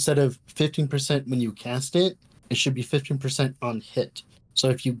instead of 15% when you cast it, it should be 15% on hit. So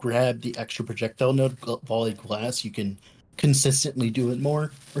if you grab the extra projectile node volley glass, you can consistently do it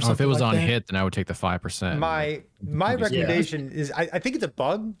more. Or something if it was like on that. hit, then I would take the 5%. My recommendation is I think it's a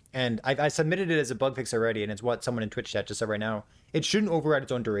bug, and I submitted it as a bug fix already, and it's what someone in Twitch chat just said right now. It shouldn't override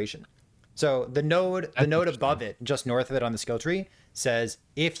its own duration. So the node above it, just north of it on the skill tree, says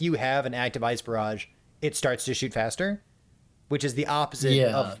if you have an active Ice Barrage, it starts to shoot faster, which is the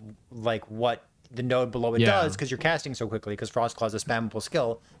opposite of like what the node below it does, because you're casting so quickly, because Frostclaw is a spammable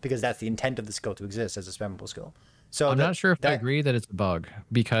skill, because that's the intent of the skill to exist as a spammable skill. So I'm not sure if I agree that it's a bug,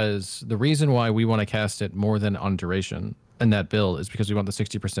 because the reason why we want to cast it more than on duration in that build is because we want the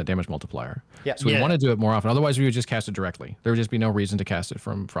 60% damage multiplier. Yeah. So we want to do it more often. Otherwise, we would just cast it directly. There would just be no reason to cast it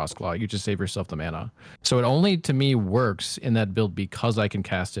from Frostclaw. You just save yourself the mana. So it only, to me, works in that build because I can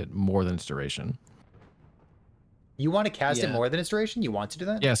cast it more than its duration. You want to cast it more than its duration? You want to do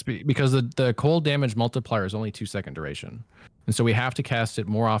that? Yes, because the cold damage multiplier is only 2-second duration. And so we have to cast it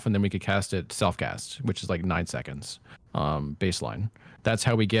more often than we could cast it self-cast, which is like 9 seconds baseline. That's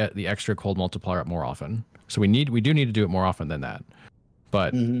how we get the extra cold multiplier up more often. So we do need to do it more often than that.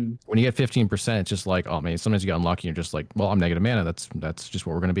 But when you get 15%, it's just like, oh man, sometimes you get unlucky and you're just like, well, I'm negative mana. That's just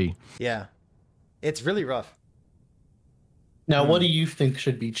what we're gonna be. Yeah. It's really rough. Now, what do you think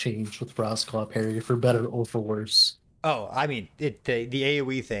should be changed with Frostclaw parry for better or for worse? Oh, I mean, the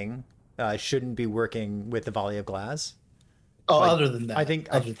AoE thing shouldn't be working with the volley of glass. Oh, like, other than that, I think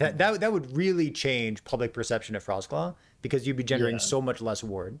that would really change public perception of Frostclaw, because you'd be generating so much less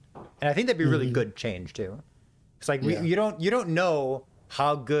ward, and I think that'd be a really good change too. It's like you don't know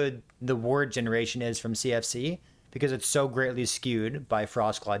how good the ward generation is from CFC, because it's so greatly skewed by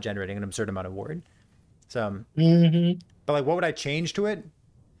Frostclaw generating an absurd amount of ward. So, but like, what would I change to it?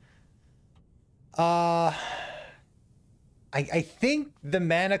 I think the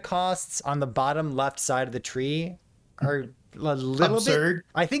mana costs on the bottom left side of the tree are a little absurd.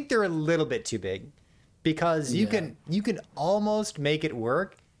 I think they're a little bit too big, because you can almost make it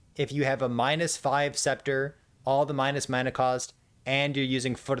work if you have a -5 scepter, all the minus mana cost, and you're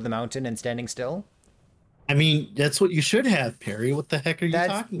using Foot of the Mountain and standing still. I mean, that's what you should have, Perry. What the heck are you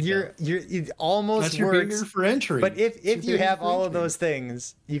talking about? It almost that's your works for entry. But if you have all of those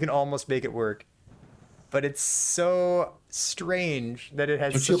things, you can almost make it work. But it's so strange that it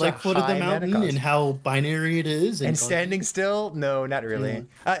has such a high Foot of the Mountain and how binary it is, and standing still. No, not really.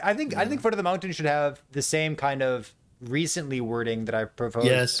 I think Foot of the Mountain should have the same kind of recently wording that I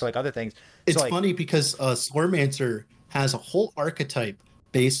proposed to like other things. It's funny because Slurmancer has a whole archetype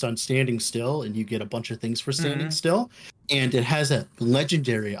based on standing still, and you get a bunch of things for standing still, and it has a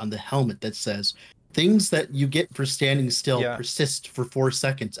legendary on the helmet that says things that you get for standing still persist for 4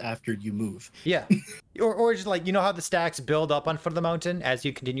 seconds after you move. Yeah. or just like, you know how the stacks build up on Foot of the Mountain as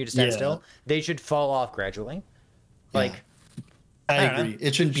you continue to stand still? They should fall off gradually. Like, I agree.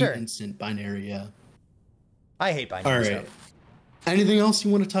 It shouldn't be instant binary, I hate binary stuff. Anything else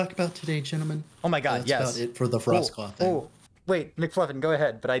you want to talk about today, gentlemen? Oh my god, That's about it for the Frostclaw thing. Oh, wait, Mcfluffin, go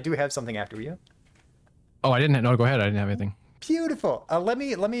ahead, but I do have something after you. Oh, I didn't. No, go ahead. I didn't have anything. Beautiful. Let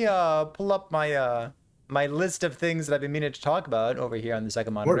me pull up my my list of things that I've been meaning to talk about over here on the second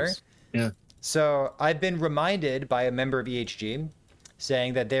Of monitor. course. Yeah. So I've been reminded by a member of EHG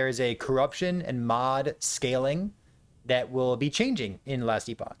saying that there is a corruption and mod scaling that will be changing in Last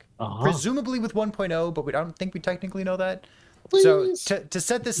Epoch. Presumably with 1.0, but I don't think we technically know that. Please. So to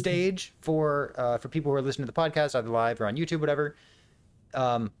set the stage for people who are listening to the podcast, either live or on YouTube, whatever,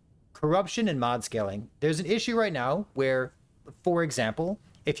 corruption and mod scaling. There's an issue right now where, for example,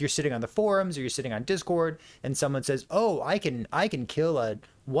 if you're sitting on the forums or you're sitting on Discord and someone says, "Oh, I can kill a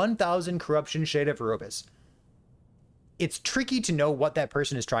 1,000 corruption shade of Erebus," it's tricky to know what that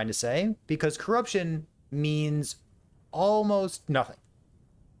person is trying to say because corruption means almost nothing.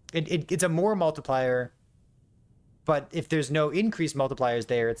 It's a more multiplier, but if there's no increased multipliers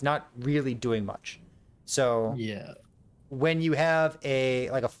there, it's not really doing much. So Yeah. when you have a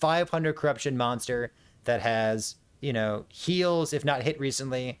 500 corruption monster that has, heals if not hit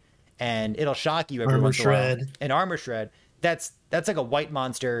recently, and it'll shock you every Armor once in a while. shred. An armor shred. That's like a white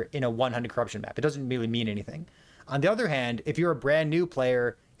monster in a 100 corruption map. It doesn't really mean anything. On the other hand, if you're a brand new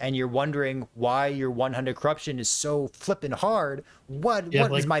player and you're wondering why your 100 corruption is so flippin' hard, what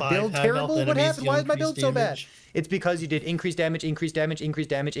is my build terrible? What happened? Why is my build so bad? It's because you did increased damage, increased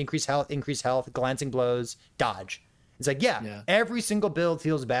health, glancing blows, dodge. It's like, yeah, every single build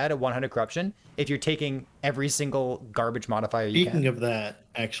feels bad at 100 corruption if you're taking every single garbage modifier you can. Speaking of that,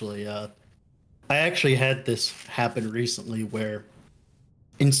 actually, I actually had this happen recently where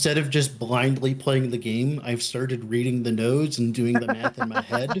instead of just blindly playing the game, I've started reading the nodes and doing the math in my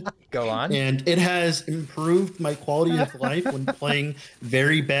head. Go on. And it has improved my quality of life when playing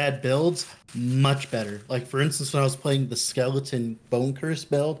very bad builds much better. Like, for instance, when I was playing the Skeleton Bone Curse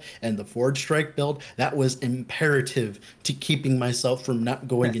build and the Forge Strike build, that was imperative to keeping myself from not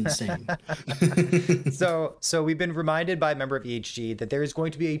going insane. So we've been reminded by a member of EHG that there is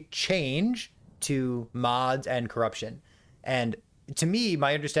going to be a change to mods and corruption. And to me,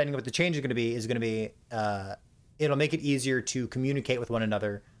 my understanding of what the change is going to be it'll make it easier to communicate with one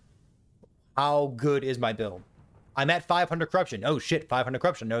another. How good is my build? I'm at 500 corruption. Oh shit, 500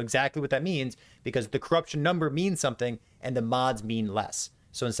 corruption. I know exactly what that means because the corruption number means something and the mods mean less.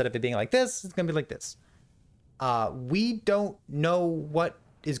 So instead of it being like this, it's going to be like this. We don't know what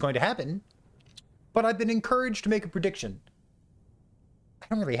is going to happen, but I've been encouraged to make a prediction. I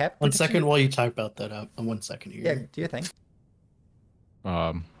don't really have. 1 second while you talk about that. 1 second here. Yeah, do your thing.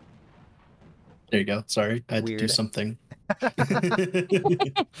 There you go. Sorry, I had to do something. I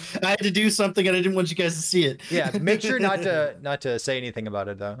had to do something, and I didn't want you guys to see it. Yeah, make sure not to say anything about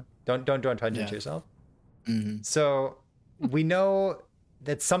it though. Don't attention to yourself. Mm-hmm. So we know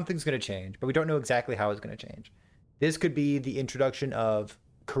that something's going to change, but we don't know exactly how it's going to change. This could be the introduction of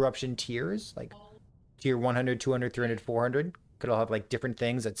corruption tiers, like tier 100, 200, 300, 400. Could all have like different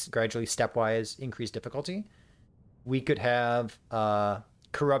things that's gradually stepwise increased difficulty. We could have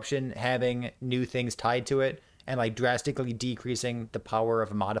corruption having new things tied to it and like drastically decreasing the power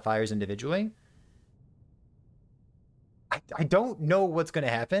of modifiers individually. I don't know what's going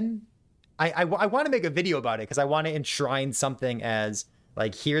to happen. I want to make a video about it because I want to enshrine something as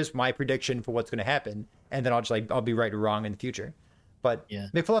like, here's my prediction for what's going to happen. And then I'll be right or wrong in the future. But yeah.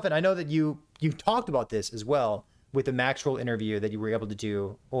 Mcfluffin, I know that you talked about this as well with the Maxwell interview that you were able to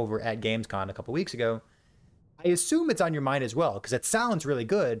do over at Gamescom a couple weeks ago. I assume it's on your mind as well because it sounds really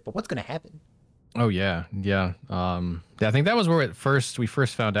good, but what's going to happen? Oh yeah. I think that was where we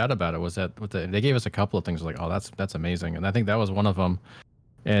first found out about it. Was that they gave us a couple of things like, oh, that's amazing, and I think that was one of them.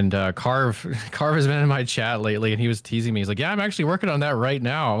 And Carve has been in my chat lately, and he was teasing me. He's like, "Yeah, I'm actually working on that right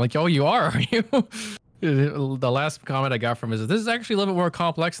now." I'm like, "Oh, you are you?" The last comment I got from him is, "This is actually a little bit more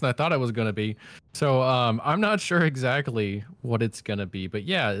complex than I thought it was going to be." So I'm not sure exactly what it's going to be, but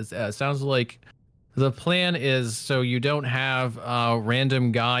yeah, it sounds like the plan is so you don't have a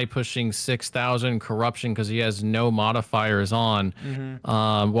random guy pushing 6,000 corruption because he has no modifiers on,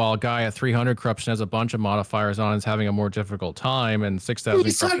 while a guy at 300 corruption has a bunch of modifiers on and is having a more difficult time, and 6,000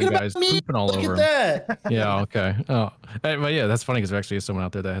 corruption guys pooping all over him. Yeah, okay. Oh, but yeah, that's funny because there actually is someone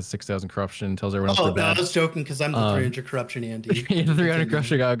out there that has 6,000 corruption and tells everyone else they're bad. I was joking because I'm the 300 corruption Andy. The 300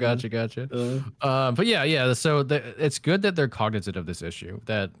 corruption guy. Gotcha. But yeah. So it's good that they're cognizant of this issue.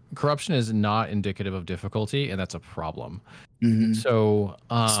 That corruption is not indicative of difficulty, and that's a problem. So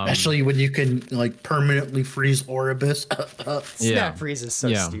especially when you can like permanently freeze Orebus. Snap freeze is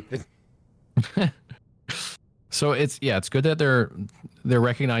so stupid. So it's good that they're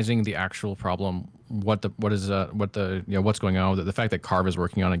recognizing the actual problem. What's going on. The fact that Carve is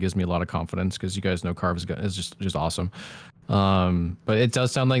working on it gives me a lot of confidence because you guys know Carve is just awesome. But it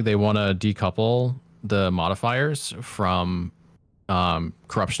does sound like they want to decouple the modifiers from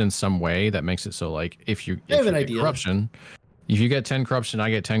corruption in some way that makes it so like if you I have an get idea. corruption, if you get 10 corruption, I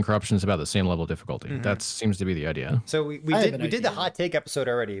get 10 corruption, it's about the same level of difficulty. That seems to be the idea. So we did the hot take episode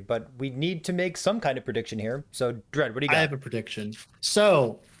already, but we need to make some kind of prediction here. So Dread, what do you got? I have a prediction.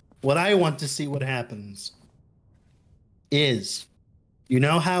 So what I want to see what happens is, you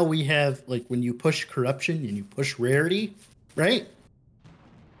know how we have, like, when you push corruption and you push rarity, right?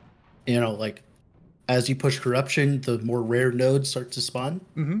 You know, like, as you push corruption, the more rare nodes start to spawn.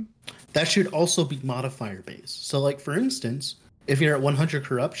 Mm-hmm. That should also be modifier based. So, like, for instance, if you're at 100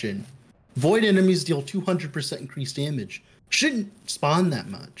 corruption, void enemies deal 200% increased damage. Shouldn't spawn that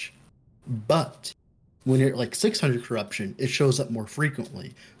much. But when you're at like 600 corruption, it shows up more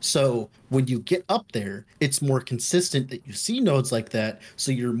frequently. So when you get up there, it's more consistent that you see nodes like that.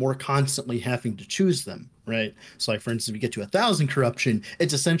 So you're more constantly having to choose them, right? So like, for instance, if you get to 1,000 corruption,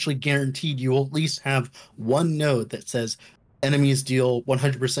 it's essentially guaranteed you will at least have one node that says enemies deal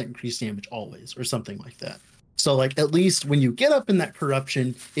 100% increased damage always, or something like that. So like, at least when you get up in that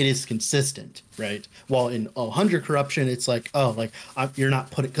corruption, it is consistent, right? While in 100 corruption, it's like, oh, like you're not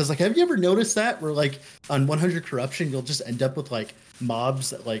putting, because like, have you ever noticed that where like on 100 corruption, you'll just end up with like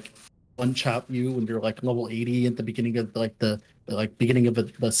mobs that like one chop you when you're like level 80 at the beginning of like the beginning of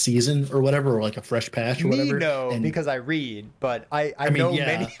a season or whatever, or like a fresh patch or whatever. No, because I read, but I mean, know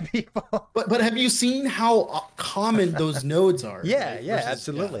many people. But have you seen how common those nodes are? Yeah, right? yeah,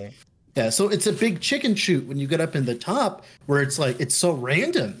 absolutely. Yeah, so it's a big chicken shoot when you get up in the top, where it's like, it's so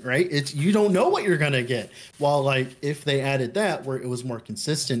random, right? It's, you don't know what you're gonna get. While like if they added that where it was more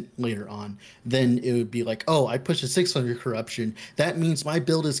consistent later on, then it would be like, oh, I push a 600 corruption. That means my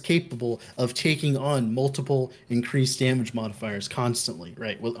build is capable of taking on multiple increased damage modifiers constantly,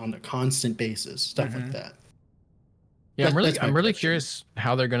 right? On a constant basis, stuff like that. Yeah, I'm really curious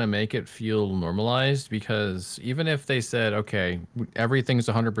how they're going to make it feel normalized, because even if they said, okay, everything's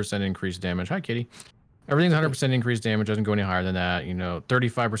 100% increased damage. Hi, kitty. Everything's 100% increased damage, doesn't go any higher than that. You know,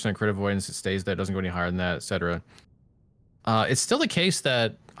 35% crit avoidance, it stays there, doesn't go any higher than that, etc. It's still the case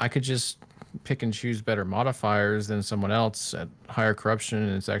that I could just pick and choose better modifiers than someone else at higher corruption,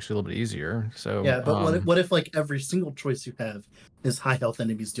 and it's actually a little bit easier. So yeah, but what if like every single choice you have is high health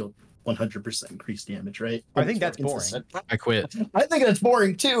enemies deal 100% increased damage, right? I think that's boring. I quit. I think that's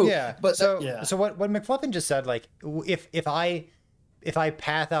boring too. Yeah, but so what Mcfluffin just said, like if I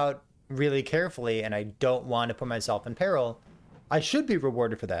path out really carefully and I don't want to put myself in peril, I should be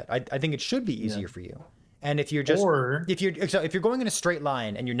rewarded for that. I think it should be easier for you. And if you're just if you're going in a straight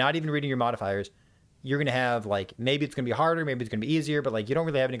line and you're not even reading your modifiers, you're gonna have like, maybe it's gonna be harder, maybe it's gonna be easier, but like you don't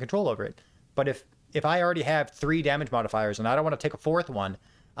really have any control over it. But if I already have 3 damage modifiers and I don't want to take a 4th one,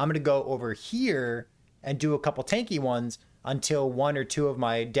 I'm going to go over here and do a couple tanky ones until 1 or 2 of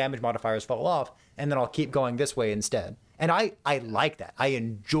my damage modifiers fall off, and then I'll keep going this way instead. And I like that. I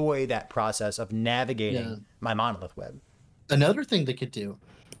enjoy that process of navigating my monolith web. Another thing they could do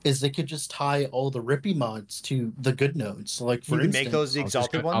is they could just tie all the Rippy mods to the good nodes. So like, for instance, make those the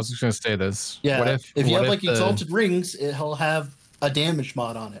exalted ones. I was just going to say this. Yeah. What if you have like exalted rings, it'll have a damage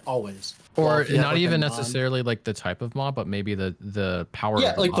mod on it always. Or not even necessarily like the type of mod, but maybe the power.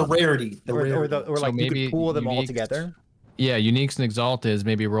 Yeah, like the rarity. Or like maybe you could pool them all together. Yeah, uniques and exalted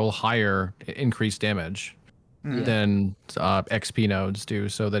maybe roll higher increased damage than XP nodes do.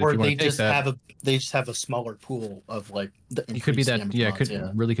 So that if you want to take that, they just have a smaller pool of like. It could be that. Yeah, mods,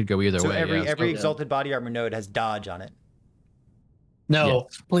 really could go either way. So every exalted body armor node has dodge on it. No,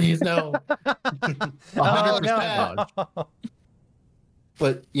 please no. 100% dodge.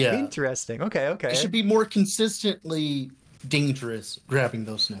 But yeah, interesting. Okay. It should be more consistently dangerous grabbing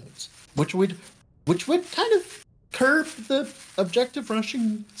those nodes, which would kind of curb the objective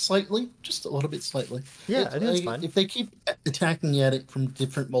rushing slightly, just a little bit slightly. Yeah, I think that's fine. If they keep attacking at it from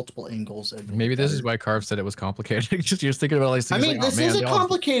different multiple angles. Maybe this is why Carve said it was complicated. Just you're thinking about all these things. I mean, this is a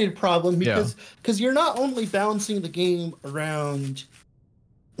complicated problem because you're not only balancing the game around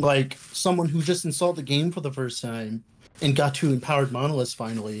like someone who just installed the game for the first time and got to empowered monoliths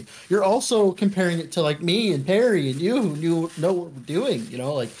finally. You're also comparing it to like me and Perry and you who know what we're doing. You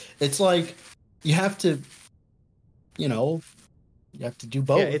know, like it's like you have to, you have to do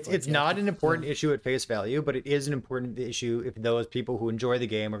both. Yeah, it's not an important issue at face value, but it is an important issue if those people who enjoy the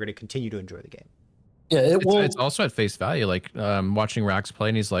game are going to continue to enjoy the game. Yeah, it's also at face value. Like watching Rax play,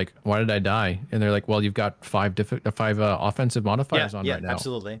 and he's like, "Why did I die?" And they're like, "Well, you've got 5 offensive modifiers on right now."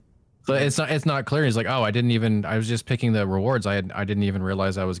 Absolutely. So it's not clear. He's like, oh, I was just picking the rewards. I didn't even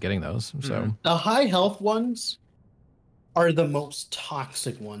realize I was getting those. So the high health ones are the most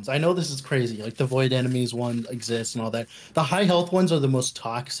toxic ones. I know this is crazy. Like the void enemies one exists and all that. The high health ones are the most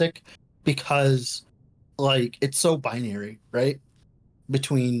toxic because like it's so binary, right?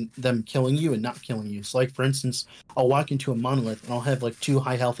 between them killing you and not killing you. So, like for instance, I'll walk into a monolith and I'll have like 2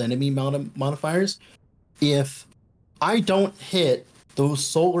 high health enemy modifiers. If I don't hit those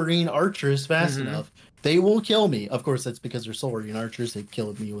solarine archers fast enough, they will kill me. Of course, that's because they're solarine archers. They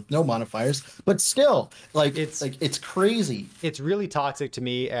killed me with no modifiers, but still, it's crazy. It's really toxic to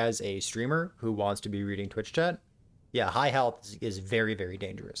me as a streamer who wants to be reading Twitch chat. Yeah, high health is very, very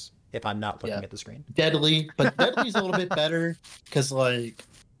dangerous if I'm not looking at the screen. Deadly, but deadly's a little bit better because like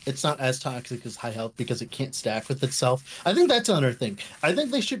it's not as toxic as high health because it can't stack with itself. I think that's another thing. I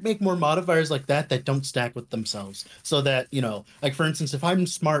think they should make more modifiers like that don't stack with themselves, so that like for instance, if I'm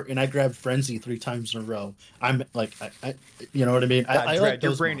smart and I grab frenzy 3 times in a row, I'm like, I you know what I mean? I like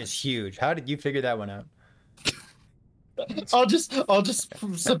your brain is huge. How did you figure that one out? I'll just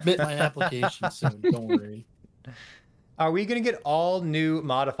submit my application soon. Don't worry. Are we going to get all new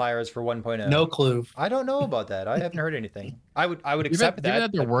modifiers for 1.0? No clue. I don't know about that. I haven't heard anything. I would accept that. Given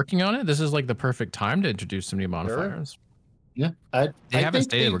that they're working on it, this is like the perfect time to introduce some new modifiers. Sure. Yeah. They haven't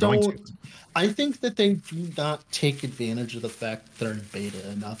stated we're going to. I think that they do not take advantage of the fact that they're in beta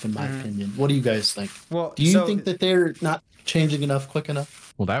enough, in my opinion. What do you guys think? Well, do you think that they're not changing enough quick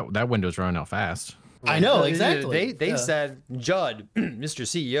enough? Well, that window's running out fast. I know, exactly. They said, Judd, Mr.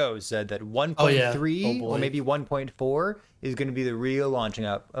 CEO, said that 1.3 or maybe 1.4 is going to be the real launching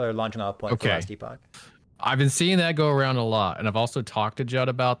off point for Last Epoch. I've been seeing that go around a lot, and I've also talked to Judd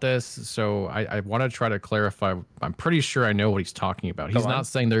about this, so I want to try to clarify. I'm pretty sure I know what he's talking about. He's not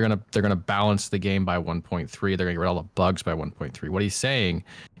saying they're gonna balance the game by 1.3. They're gonna get rid of all the bugs by 1.3. What he's saying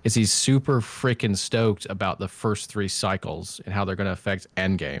is he's super freaking stoked about the first 3 cycles and how they're gonna affect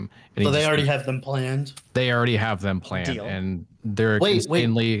endgame. So they already have them planned. They already have them planned, and they're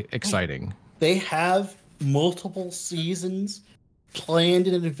insanely exciting. They have multiple seasons planned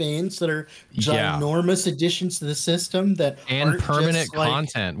in advance that are ginormous additions to the system that and permanent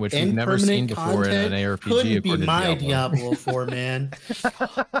content, which we've never seen before in an ARPG. Couldn't be my Diablo 4, man.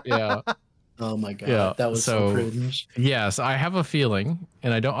 Yeah. Oh my god, that was so cringe. Yes, I have a feeling,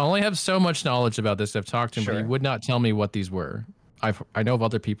 and I only have so much knowledge about this. I've talked to him, but he would not tell me what these were. I know of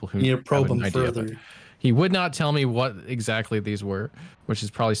other people who need to probe them idea, further. He would not tell me what exactly these were, which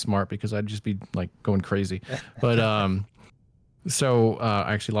is probably smart because I'd just be like going crazy. But so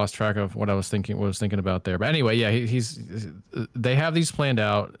I actually lost track of what I was thinking about there. But anyway, yeah, they have these planned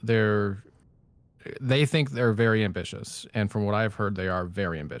out. They think they're very ambitious, and from what I've heard, they are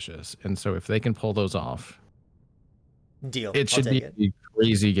very ambitious. And so if they can pull those off, it should be a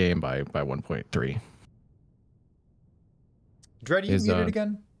crazy game by 1.3. Dread, you muted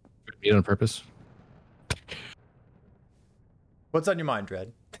again? Mute on purpose. What's on your mind,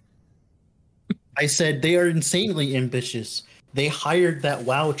 Dread? I said they are insanely ambitious. They hired that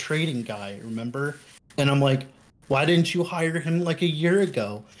WoW trading guy, remember? And I'm like, why didn't you hire him like a year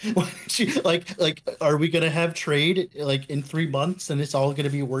ago? Why didn't you, like, are we gonna have trade like in 3 months and it's all gonna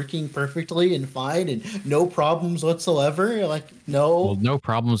be working perfectly and fine and no problems whatsoever? Like, no. Well, no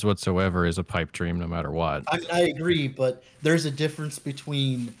problems whatsoever is a pipe dream, no matter what. I agree, but there's a difference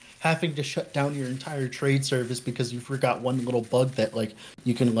between having to shut down your entire trade service because you forgot one little bug that like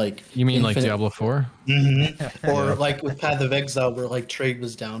you can like. You mean like Diablo 4? Mm-hmm. Or like with Path of Exile where like trade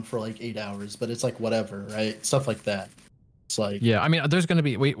was down for like 8 hours, but it's like whatever, right? Stuff like that. It's like, yeah, I mean, there's going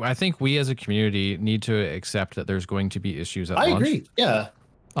to be. I think we as a community need to accept that there's going to be issues at launch. I agree. Yeah.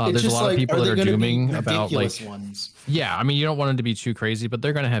 There's a lot of people that are dooming about like ones. Yeah, I mean, you don't want them to be too crazy, but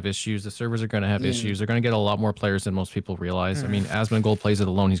they're going to have issues. The servers are going to have issues. They're going to get a lot more players than most people realize. I mean, Asmongold plays it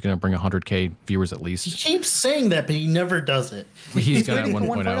alone. He's going to bring 100K viewers at least. He keeps saying that, but he never does it. He's going to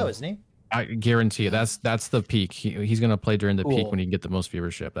 1.0, isn't he? I guarantee you. That's the peak. He's going to play during the peak when he can get the most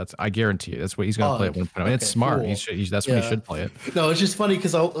viewership. I guarantee you. That's what he's going to play at 1.0. And it's smart. Cool. That's when he should play it. No, it's just funny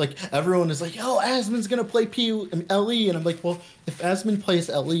because like everyone is like, "Oh, Asmon's going to play LE," and I'm like, "Well, if Asmon plays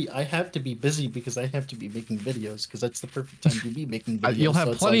LE, I have to be busy because I have to be making videos because that's the perfect time to be making videos." You'll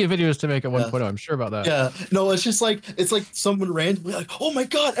have plenty of videos to make at 1.0. I'm sure about that. Yeah. No, it's just like someone randomly like, "Oh my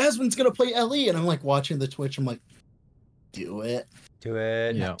God, Asmon's going to play LE," and I'm like watching the Twitch. I'm like, "Do it." Do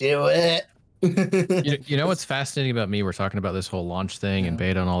it. Yeah. Do it. You know what's fascinating about me? We're talking about this whole launch thing and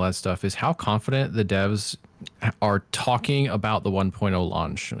beta and all that stuff. Is how confident the devs are talking about the 1.0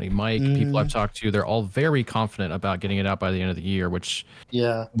 launch. I mean, Mike, people I've talked to, they're all very confident about getting it out by the end of the year, which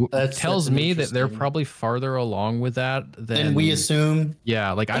tells me that they're probably farther along with that than we assume.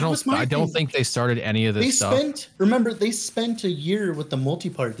 Yeah, like I don't think they started any of this stuff. They spent a year with the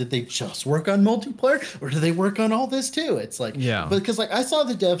multiplayer. Did they just work on multiplayer, or did they work on all this too? It's like, because like I saw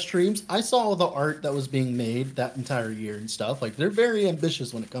the dev streams, I saw all the art that was being made that entire year and stuff. Like they're very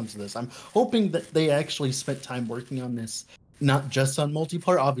ambitious when it comes to this. I'm hoping that they actually spent time working on this not just on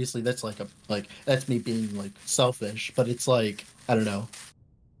multiplayer. Obviously, that's that's me being like selfish, but it's like I don't know.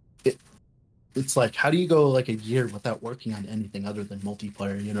 It's like, how do you go like a year without working on anything other than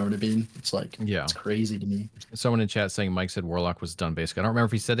multiplayer? You know what I mean? It's like, it's crazy to me. Someone in chat saying Mike said Warlock was done basically. I don't remember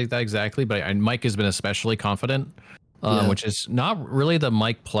if he said that exactly, but Mike has been especially confident, which is not really the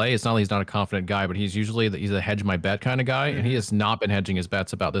Mike play. It's not like he's not a confident guy, but he's usually he's a hedge my bet kind of guy, and he has not been hedging his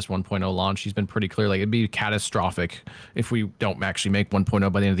bets about this 1.0 launch. He's been pretty clear, like it'd be catastrophic if we don't actually make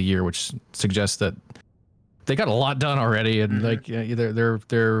 1.0 by the end of the year, which suggests that they got a lot done already, and like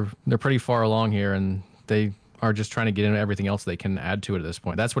they're pretty far along here, and they are just trying to get into everything else they can add to it at this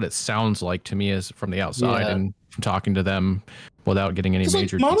point. That's what it sounds like to me, as from the outside and from talking to them without getting any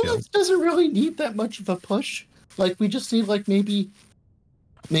major Monolith details. Doesn't really need that much of a push. Like we just need like maybe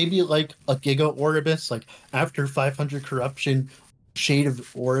like a Giga Orbis, like after 500 corruption. Shade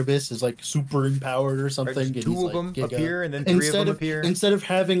of Orbis is like super empowered or something. Right, and two of them appear, and then three of them appear. Instead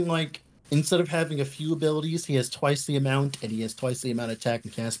of having a few abilities, he has twice the amount, and he has twice the amount of attack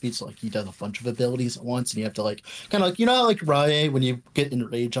and cast speed. So like he does a bunch of abilities at once, and you have to like kind of like, you know, like Raye when you get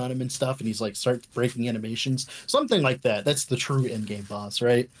enrage on him and stuff, and he's like starts breaking animations, something like that. That's the true end game boss,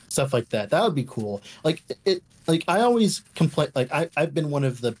 right? Stuff like that. That would be cool. Like it. Like I always complain. Like I've been one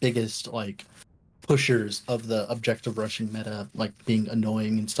of the biggest like pushers of the objective rushing meta, like being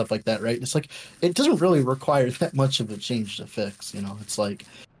annoying and stuff like that, right? It's like it doesn't really require that much of a change to fix, you know. It's like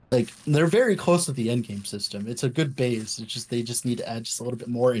they're very close to the end game system. It's a good base. It's just they just need to add just a little bit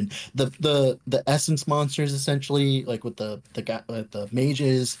more. And the essence monsters essentially, like with the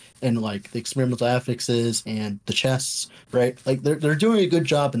mages and like the experimental affixes and the chests, right? Like they're doing a good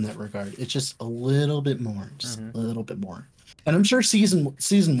job in that regard. It's just a little bit more, a little bit more. And I'm sure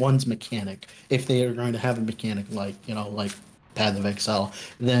season one's mechanic, if they are going to have a mechanic like, you know, like Path of Exile,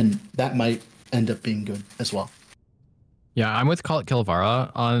 then that might end up being good as well. Yeah, I'm with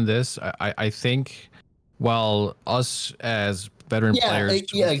Kilvara on this. I think while us as veteran players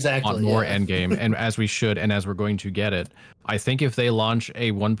want more endgame, and as we should, and as we're going to get it, I think if they launch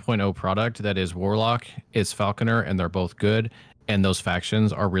a 1.0 product that is Warlock, it's Falconer, and they're both good, and those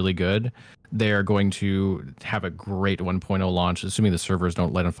factions are really good, they're going to have a great 1.0 launch, assuming the servers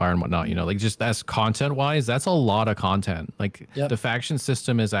don't light on fire and whatnot. You know, like just that's content wise, that's a lot of content. Like the faction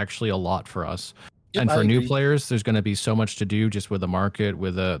system is actually a lot for us. And for new players, there's going to be so much to do just with the market,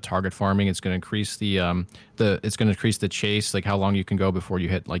 with the target farming. It's going to increase it's going to increase the chase, like how long you can go before you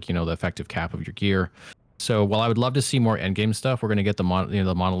hit, like, you know, the effective cap of your gear. So while I would love to see more endgame stuff, we're going to get the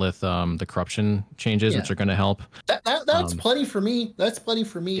monolith, the corruption changes, which are going to help. That's plenty for me. That's plenty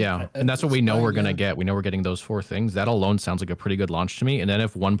for me. Yeah, and that's what we know we're going to get. We know we're getting those four things. That alone sounds like a pretty good launch to me. And then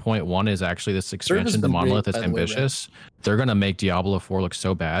if 1.1 is actually this expansion, the monolith is ambitious, they're going to make Diablo 4 look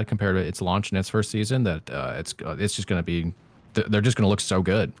so bad compared to its launch in its first season that it's just going to be, they're just going to look so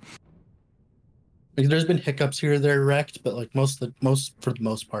good. Like, there's been hiccups here or there wrecked, but like for the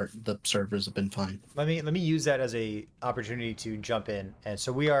most part, the servers have been fine. Let me use that as a opportunity to jump in. And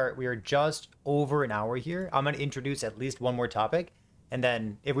so we are just over an hour here. I'm going to introduce at least one more topic, and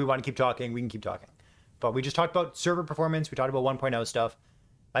then if we want to keep talking, we can keep talking. But we just talked about server performance. We talked about 1.0 stuff.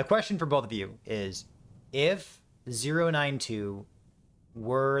 My question for both of you is, if 092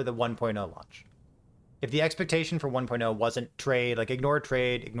 were the 1.0 launch, if the expectation for 1.0 wasn't trade, like ignore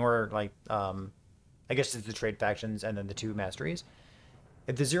like I guess it's the trade factions and then the two masteries.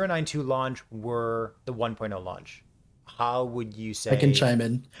 If the 092 launch were the 1.0 launch, how would you say? I can chime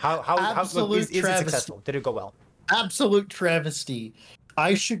in. How is it successful? Did it go well? Absolute travesty.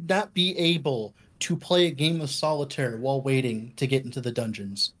 I should not be able to play a game of solitaire while waiting to get into the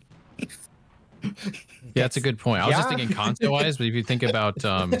dungeons. Yeah, that's a good point. I was just thinking content-wise, but if you think about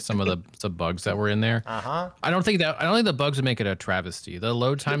some of the bugs that were in there, I don't think the bugs would make it a travesty. The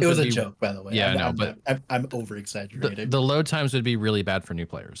load times. It was a joke, by the way. Yeah, I'm over exaggerating. The load times would be really bad for new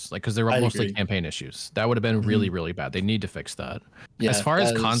players, like because they were mostly campaign issues. That would have been really, really bad. They need to fix that. Yeah, as far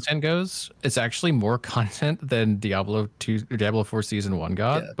as content goes, it's actually more content than Diablo 4 Season 1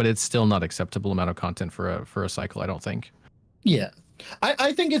 got, but it's still not acceptable amount of content for a cycle. I don't think. Yeah.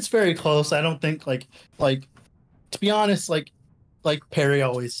 I think it's very close. I don't think like to be honest, like Perry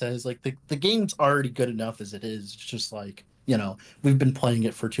always says, like the game's already good enough as it is. It's just like, you know, we've been playing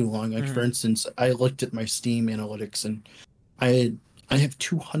it for too long. Like for instance, I looked at my Steam analytics and I have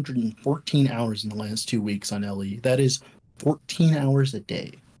 214 hours in the last 2 weeks on LE. That is 14 hours a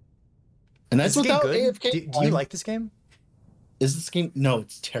day. And that's without AFK. Do you like this game? Is this game? No,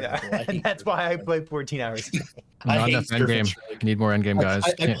 it's terrible. Yeah. That's why I play 14 hours. Not enough endgame. Need more endgame, guys.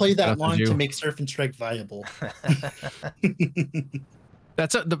 I play that long to make Surf and Strike viable.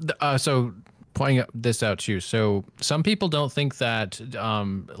 That's so pointing this out too. So some people don't think that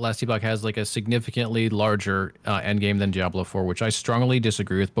Last Epoch has like a significantly larger end game than Diablo 4, which I strongly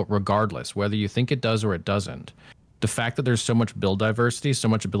disagree with. But regardless, whether you think it does or it doesn't, the fact that there's so much build diversity, so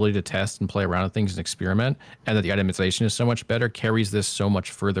much ability to test and play around with things and experiment, and that the itemization is so much better carries this so much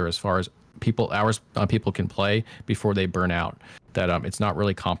further as far as people can play before they burn out. That it's not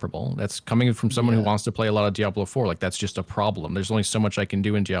really comparable. That's coming from someone who wants to play a lot of Diablo 4. Like, that's just a problem. There's only so much I can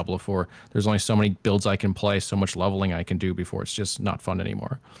do in Diablo 4. There's only so many builds I can play, so much leveling I can do before it's just not fun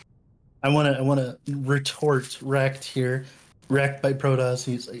anymore. I wanna retort Wrecked here. Wrecked by Protoss.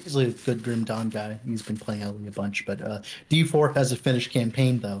 He's a good Grim Dawn guy. He's been playing Ellie a bunch, but D4 has a finished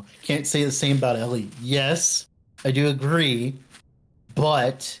campaign though. Can't say the same about Ellie. Yes, I do agree,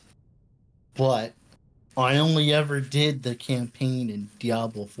 but I only ever did the campaign in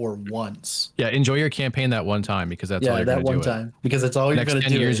Diablo 4 once. Yeah, enjoy your campaign that one time because that's all you're going to do. Yeah, that one time. Because that's all you're going to do.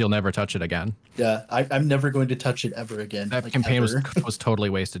 Next 10 years, you'll never touch it again. Yeah, I'm never going to touch it ever again. That like, campaign was totally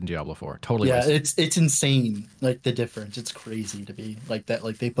wasted in Diablo 4. Totally wasted. Yeah, it's insane. Like, the difference. It's crazy to be like that.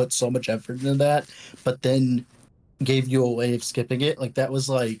 Like, they put so much effort into that, but then gave you a way of skipping it. Like, that was,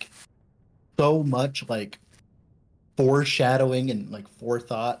 like, so much, like, foreshadowing and like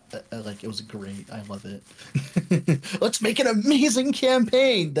forethought. Like, it was great. I love it. Let's make an amazing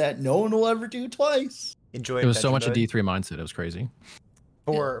campaign that no one will ever do twice. Enjoy it. It was so much a D3 mindset. It was crazy.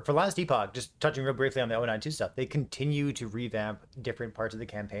 For Last Epoch, just touching real briefly on the 092 stuff, they continue to revamp different parts of the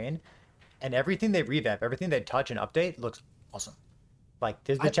campaign, and everything they revamp, everything they touch and update looks awesome. Like,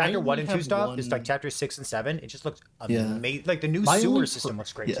 there's the chapter 1 and 2 stuff. It's like chapter 6 and 7. It just looks amazing. Like, the new sewer system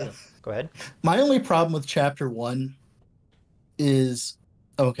looks great too. Go ahead. My only problem with chapter 1 is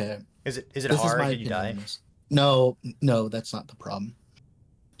okay. Is it hard? Did you die? No, that's not the problem.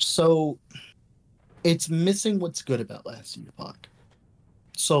 So it's missing what's good about Last Epoch.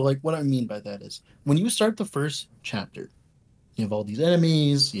 So, like, what I mean by that is when you start the first chapter, you have all these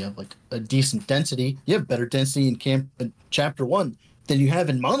enemies, you have like a decent density, you have better density in chapter 1 than you have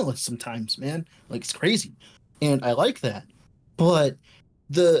in Monolith sometimes, man. Like, it's crazy. And I like that. But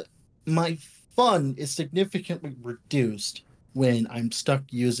my fun is significantly reduced when I'm stuck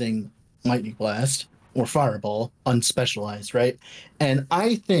using Lightning Blast or Fireball unspecialized, right? And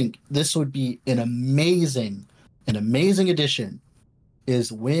I think this would be an amazing addition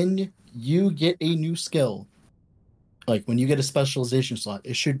is when you get a new skill, like when you get a specialization slot,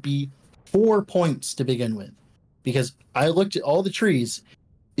 it should be 4 points to begin with. Because I looked at all the trees,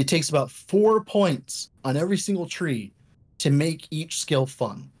 it takes about 4 points on every single tree to make each skill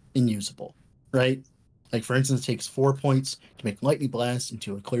fun and usable, right? Like, for instance, it takes 4 points to make Lightning Blast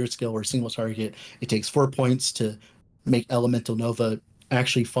into a clear skill or a single target. It takes 4 points to make Elemental Nova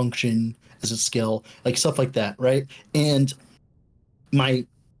actually function as a skill, like stuff like that, right? And my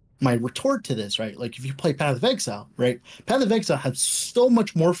retort to this, right? Like, if you play Path of Exile, right? Path of Exile has so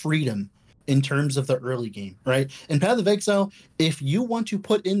much more freedom in terms of the early game, right? In Path of Exile, if you want to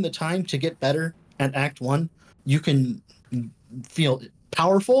put in the time to get better at Act 1, you can feel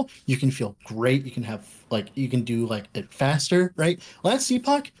powerful, you can feel great, you can have you can do like it faster, right? Last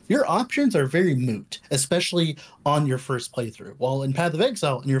Epoch, your options are very moot, especially on your first playthrough. While in Path of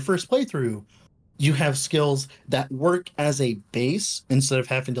Exile, in your first playthrough, you have skills that work as a base instead of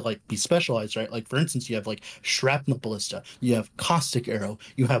having to like be specialized, right? Like, for instance, you have like Shrapnel Ballista, you have Caustic Arrow,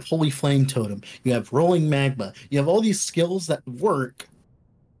 you have Holy Flame Totem, you have Rolling Magma, you have all these skills that work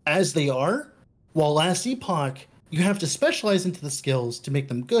as they are, while Last Epoch, you have to specialize into the skills to make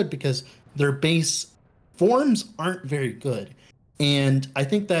them good because their base forms aren't very good. And I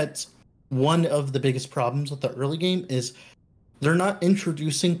think that's one of the biggest problems with the early game is they're not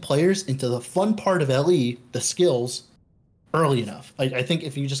introducing players into the fun part of LE, the skills, early enough. I think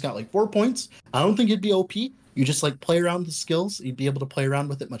if you just got like 4 points, I don't think it'd be OP. You just like play around with the skills. You'd be able to play around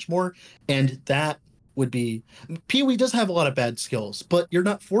with it much more. And that would be... PoE does have a lot of bad skills, but you're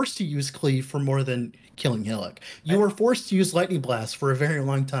not forced to use Cleave for more than killing Hillock. You are forced to use Lightning Blast for a very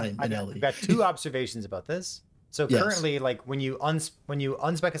long time in LE. I've got 2 observations about this. So currently, like when you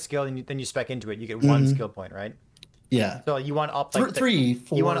unspec a skill and then you spec into it, you get 1 skill point, right? Yeah. So you want to up like 3,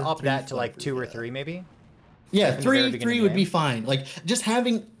 4. You want to up that to like 2 or 3 maybe? Yeah, 3 would be fine. Like just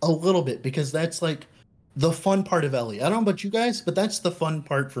having a little bit, because that's like the fun part of LE. I don't know about you guys, but that's the fun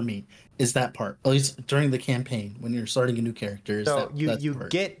part for me, is that part. At least during the campaign when you're starting a new character. So you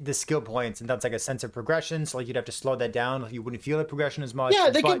get the skill points, and that's like a sense of progression. So like you'd have to slow that down. You wouldn't feel the progression as much. Yeah,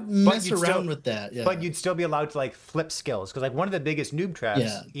 they could mess around with that. Yeah. But you'd still be allowed to like flip skills, because like one of the biggest noob traps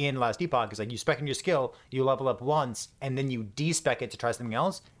in Last Epoch is like you spec in your skill, you level up once, and then you despec it to try something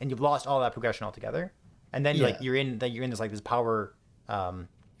else, and you've lost all that progression altogether. And then like you're in this like this power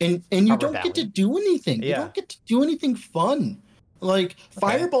and you Power don't get to Valley. do anything. You Yeah. don't get to do anything fun. Like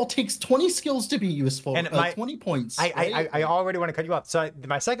Fireball takes 20 skills to be useful, And 20 points. I already want to cut you off. So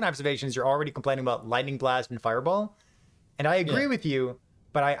my second observation is you're already complaining about Lightning Blast and Fireball, and I agree with you,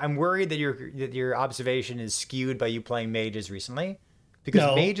 but I'm worried that your observation is skewed by you playing mages recently,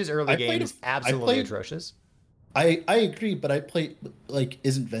 because mages early game is absolutely atrocious. I agree, but I played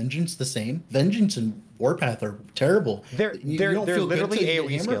isn't Vengeance the same? Vengeance and Warpath are terrible. They're literally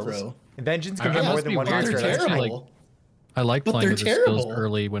AoE skills. Throw. Vengeance can hit more than one They're monster. terrible. I like But playing they're with the skills terrible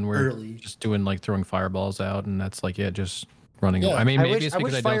early when we're just doing like throwing fireballs out, and that's like just running away. I mean, maybe it's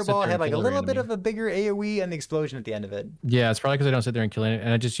because I don't Fireball sit there had like a and kill little every bit enemy. of a bigger AoE and the explosion at the end of it. Yeah, it's probably because I don't sit there and kill it,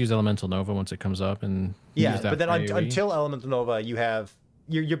 and I just use Elemental Nova once it comes up and use that but then for AoE. until Elemental Nova, you have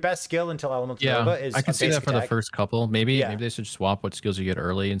your best skill until Elemental Nova is I can see that for the first couple. Maybe they should swap what skills you get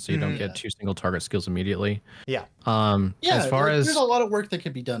early, and so you don't get 2 single target skills immediately. Yeah. As far as there's a lot of work that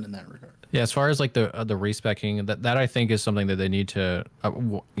could be done in that regard. Yeah, as far as like the respecking, that I think is something that they need to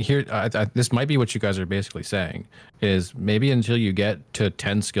this might be what you guys are basically saying is maybe until you get to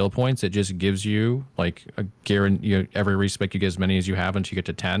 10 skill points, it just gives you like a guarantee. Every respec you get as many as you have until you get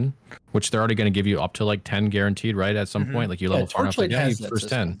to 10, which they're already going to give you up to like 10 guaranteed, right? At some point, like you level far enough, like you first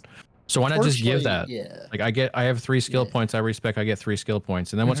 10. So why not just give that? Yeah. Like I have 3 skill points. I respec. I get 3 skill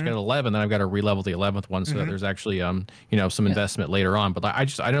points, and then once I get 11, then I've got to re-level the 11th one so that there's actually some investment later on. But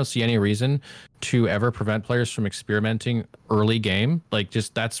I don't see any reason to ever prevent players from experimenting early game. Like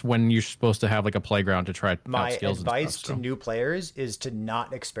that's when you're supposed to have like a playground to try My out skills. advice to new players is to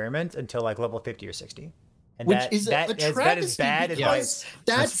not experiment until like level 50 or 60. And Which that is is bad advice.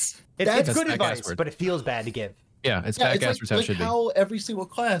 That's good advice, but it feels bad to give. Yeah, it's backgassers like should be. how every single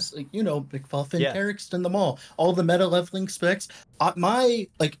class, Mcfluffin, Yeah. Carrickston, them all the meta leveling specs.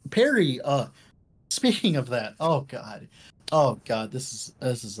 Perry. Speaking of that, oh god, this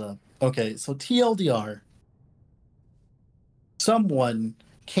is okay. So TLDR, someone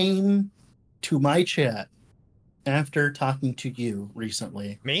came to my chat after talking to you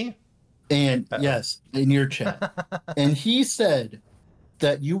recently, Me? and yes, in your chat, and he said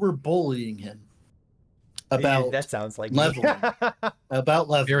that you were bullying him. About that sounds like leveling. About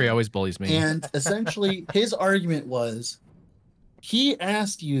leveling. Barry always bullies me. And essentially, his argument was he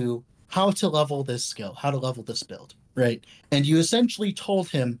asked you how to level this skill, how to level this build, right? And you essentially told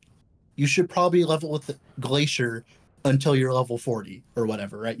him you should probably level with Glacier until you're level 40 or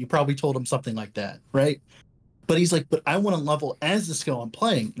whatever, right? You probably told him something like that, right? But he's like, but I want to level as the skill I'm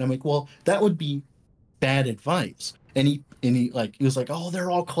playing. And I'm like, well, that would be bad advice. And he was like, oh, they're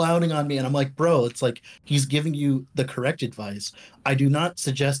all clouding on me. And I'm like, bro, it's like he's giving you the correct advice. I do not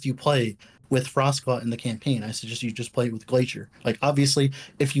suggest you play with Frostclaw in the campaign. I suggest you just play with Glacier. Like, obviously,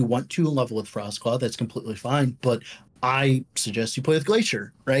 if you want to level with Frostclaw, that's completely fine. But I suggest you play with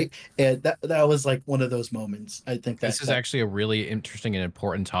Glacier, right? And that was like one of those moments. I think this is actually a really interesting and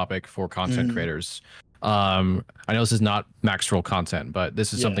important topic for content creators. I know this is not max roll content, but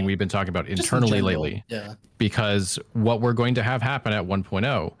this is something we've been talking about internally lately. Yeah. Because what we're going to have happen at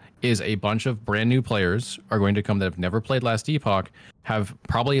 1.0 is a bunch of brand new players are going to come that have never played Last Epoch, are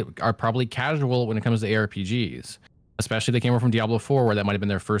probably casual when it comes to ARPGs, especially if they came over from Diablo 4, where that might have been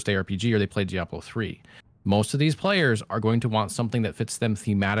their first ARPG, or they played Diablo 3. Most of these players are going to want something that fits them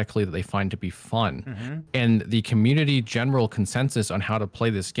thematically that they find to be fun. And the community general consensus on how to play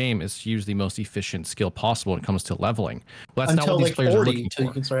this game is to use the most efficient skill possible when it comes to leveling. Well, that's Until not what these players are looking until you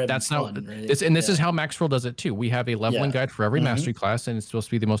for. can start having That's fun, not. right? This is how Max Roll does it too. We have a leveling guide for every mastery class, and it's supposed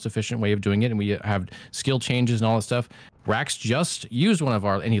to be the most efficient way of doing it. And we have skill changes and all that stuff. Rax just used one of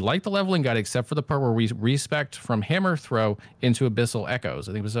our, and he liked the leveling guide except for the part where we respect from Hammer Throw into Abyssal Echoes.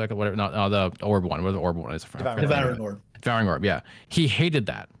 I think it was like whatever, not the Orb one. What the Orb one is? Devouring Orb. Devouring Orb. Yeah, he hated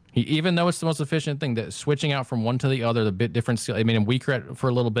that. Even though it's the most efficient thing, that switching out from one to the other, the bit different skill, it made him weaker for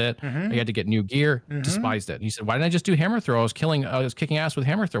a little bit. He had to get new gear. Despised it. He said, "Why didn't I just do Hammer Throw? I was kicking ass with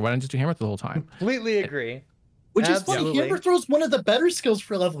Hammer Throw. Why didn't I just do Hammer Throw the whole time?" Completely agree. Which is funny. Hammer Throw's one of the better skills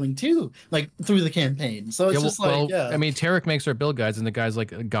for leveling too, like through the campaign. So it's I mean, Tarek makes our build guides, and the guy's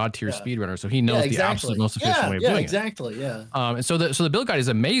like a god tier speedrunner, so he knows the absolute most efficient way of doing it. Yeah. And so the build guide is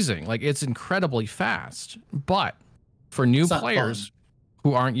amazing. Like, it's incredibly fast, but for new players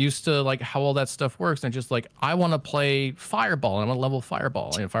who aren't used to like how all that stuff works, and just like, I want to play Fireball and I want to level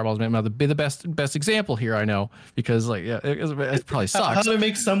Fireball. And Fireball's maybe the best example here, I know, because like it probably sucks. How to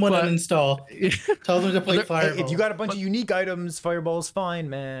make someone uninstall? Tell them to play Fireball. If you got a bunch of unique items, Fireball's fine,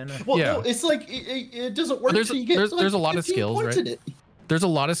 man. Well, no, it's like it doesn't work. There's a lot of skills, right? There's a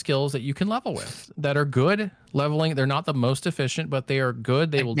lot of skills that you can level with that are good leveling. They're not the most efficient, but they are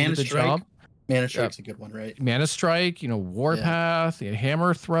good. They will do the job. Mana Strike's a good one, right? Mana Strike, Warpath,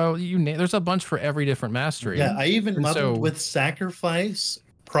 Hammer Throw. There's a bunch for every different mastery. Yeah, I even leveled with Sacrifice,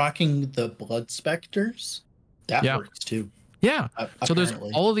 proccing the Blood Specters. That works too. Yeah. So there's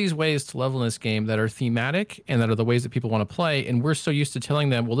all of these ways to level in this game that are thematic and that are the ways that people want to play. And we're so used to telling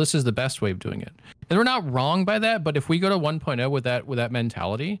them, well, this is the best way of doing it. And we're not wrong by that. But if we go to 1.0 with that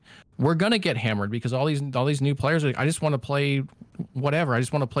mentality, we're going to get hammered because all these new players are like, I just want to play whatever. I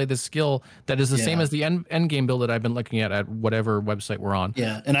just want to play this skill that is the same as the end game build that I've been looking at whatever website we're on.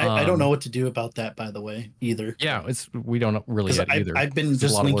 Yeah. And I don't know what to do about that, by the way, either. Yeah. We don't really yet either. I've been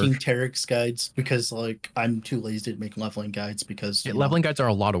just linking Tarek's guides because I'm too lazy to make leveling guides because leveling guides are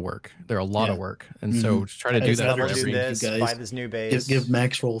a lot of work. They're a lot of work. And so to try to do that for every buy this new base. Give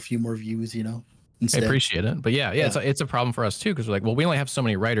Maxroll a few more views, Instead. I appreciate it. But yeah. It's a problem for us too, because we're like, well, we only have so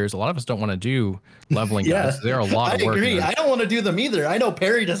many writers. A lot of us don't want to do leveling guides. There are a lot of work. I agree. I don't want to do them either. I know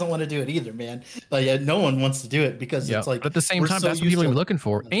Perry doesn't want to do it either, man. Like no one wants to do it because it's like. But at the same time, that's what people are looking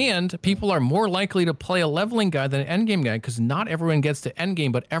for. And people are more likely to play a leveling guide than an endgame guide because not everyone gets to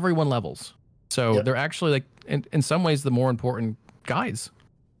endgame, but everyone levels. So they're actually like in some ways the more important guides.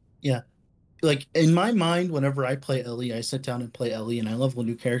 Yeah. Like in my mind, whenever I play Ellie, I sit down and play Ellie and I level a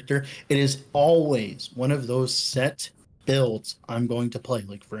new character. It is always one of those set builds I'm going to play.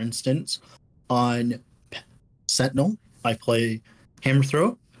 Like for instance, on Sentinel, I play Hammer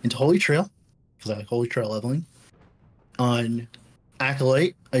Throw into Holy Trail because I like Holy Trail leveling. On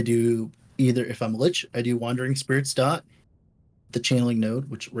Acolyte, I do either if I'm Lich, I do Wandering Spirits Dot, the channeling node,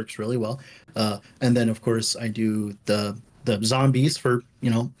 which works really well. And then of course I do the zombies for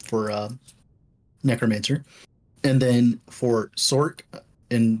Necromancer, and then for Sork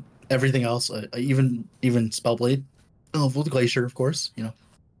and everything else, even Spellblade, with Glacier, of course,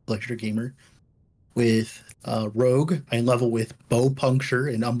 Glacier Gamer. With Rogue, I level with Bow Puncture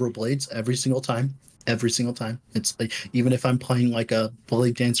and Umbral Blades every single time. It's like even if I'm playing like a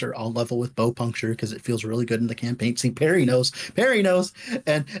Blade Dancer, I'll level with Bow Puncture because it feels really good in the campaign. See, Perry knows,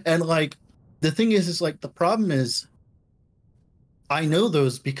 and like the thing is like the problem is. I know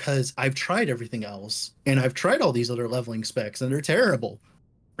those because I've tried everything else and I've tried all these other leveling specs and they're terrible,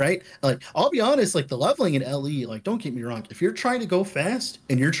 right? Like, I'll be honest, like the leveling in LE, like, don't get me wrong. If you're trying to go fast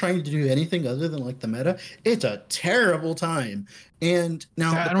and you're trying to do anything other than like the meta, it's a terrible time. And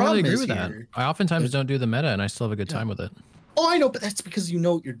now I don't really agree with that. I oftentimes don't do the meta and I still have a good time with it. Oh, I know, but that's because you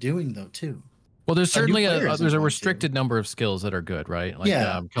know what you're doing though, too. Well, there's certainly there's a restricted number of skills that are good, right? Like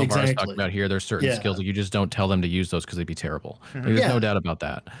Kelvar's talking about here, there's certain skills that you just don't tell them to use those because they'd be terrible. There's no doubt about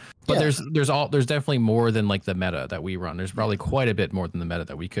that. But there's definitely more than like the meta that we run. There's probably quite a bit more than the meta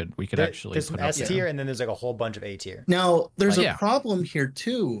that we could actually there's put S tier and then there's like a whole bunch of A tier. Now there's a problem here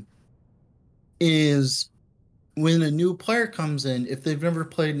too. Is when a new player comes in, if they've never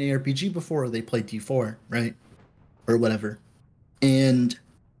played an ARPG before, they play D4, right? Or whatever. And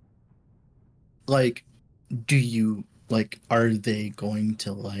like, are they going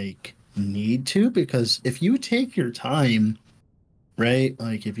to like need to? Because if you take your time, right?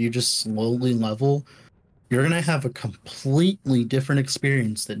 Like if you just slowly level, you're going to have a completely different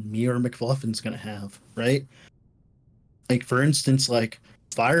experience than me or Mcfluffin's going to have, right? Like for instance, like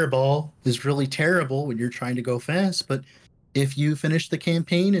Fireball is really terrible when you're trying to go fast, but if you finish the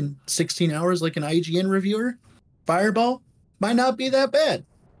campaign in 16 hours like an IGN reviewer, Fireball might not be that bad.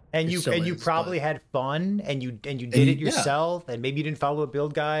 And you probably had fun and you did it yourself and maybe you didn't follow a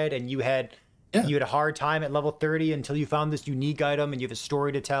build guide and you had a hard time at level 30 until you found this unique item and you have a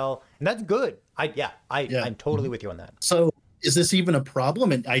story to tell, and that's good. I'm totally with you on that. So is this even a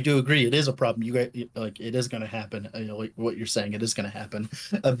problem? And I do agree it is a problem. You guys, like it is going to happen. Like what you're saying, it is going to happen.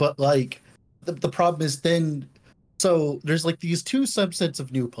 But like the problem is then, so there's like these two subsets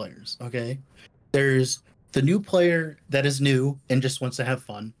of new players. Okay, there's the new player that is new and just wants to have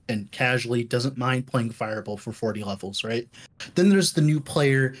fun and casually doesn't mind playing Fireball for 40 levels, right? Then there's the new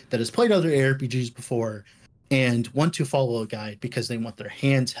player that has played other ARPGs before and want to follow a guide because they want their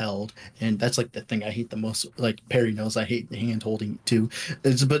hands held. And that's like the thing I hate the most. Like Perry knows I hate the hand holding too.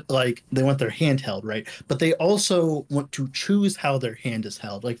 But like they want their hand held, right? But they also want to choose how their hand is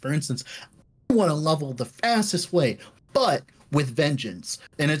held. Like for instance, I want to level the fastest way, but with vengeance.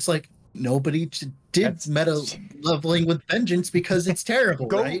 And it's like, nobody did meta leveling with vengeance because it's terrible.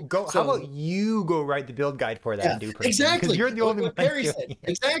 Right? How about you go write the build guide for that and do exactly because you're the only one Perry said.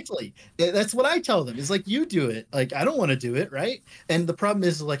 Exactly. That's what I tell them. It's like you do it. Like I don't want to do it, right? And the problem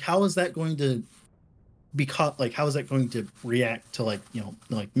is like how is that going to how is that going to react to like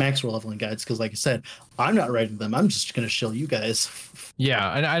Maxwell leveling guides? Because like I said, I'm not writing them. I'm just going to shill you guys.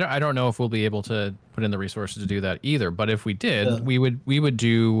 Yeah, and I don't know if we'll be able to put in the resources to do that either. But if we did, we would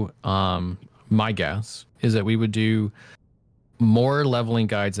do my guess is that we would do more leveling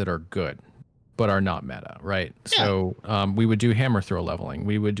guides that are good, but are not meta, right? Yeah. So we would do hammer throw leveling.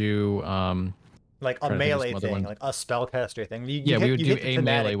 We would do like a melee thing, like a spellcaster thing. We would do a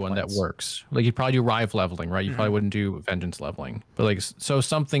melee one that works. Like you'd probably do Rive leveling, right? You probably wouldn't do Vengeance leveling, but like so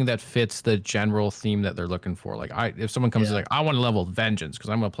something that fits the general theme that they're looking for. Like if someone comes and like, I want to level Vengeance because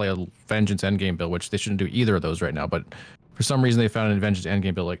I'm going to play a Vengeance endgame build, which they shouldn't do either of those right now, but for some reason they found an Vengeance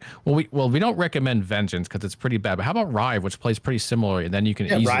endgame build like, we don't recommend Vengeance because it's pretty bad, but how about Rive, which plays pretty similarly, and then you can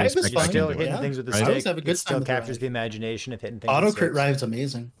easily Rive is fun. Still hitting things with the stick. I always have a good still time captures the imagination of hitting things. Auto crit Rive's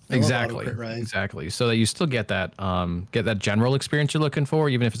amazing. Exactly. So that you still get that general experience you're looking for,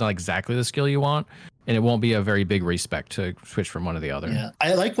 even if it's not exactly the skill you want, and it won't be a very big respec to switch from one to the other. Yeah,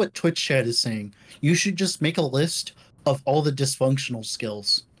 I like what Twitch chat is saying. You should just make a list of all the dysfunctional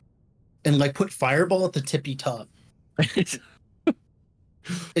skills, and like put Fireball at the tippy top.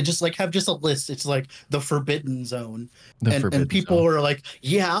 It just like have just a list. It's like the Forbidden Zone, and people are like,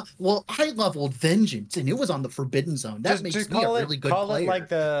 yeah, well, I leveled Vengeance and it was on the Forbidden Zone. That makes me a really good player. Call it like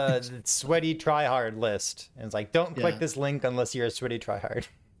the sweaty tryhard list, and it's like, don't click this link unless you're a sweaty tryhard.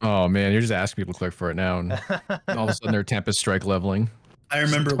 Oh man, you're just asking people to click for it now, and all of a sudden they're Tempest Strike leveling. I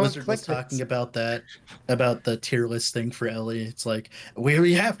remember Wizard was talking about that, about the tier list thing for Ellie. It's like,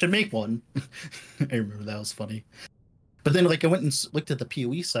 we have to make one. I remember that was funny. But then, like, I went and looked at the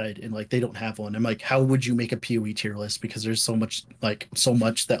PoE side, and like they don't have one. I'm like, how would you make a PoE tier list? Because there's so much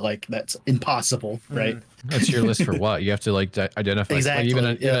that like that's impossible, right? A tier list for what? You have to like identify. Exactly.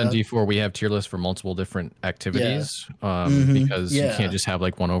 Like, even on D4, we have tier lists for multiple different activities, because you can't just have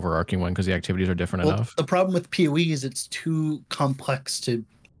like one overarching one because the activities are different enough. The problem with PoE is it's too complex to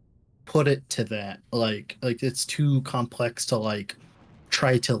put it to that. Like it's too complex to like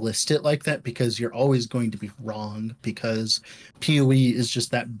try to list it like that, because you're always going to be wrong, because PoE is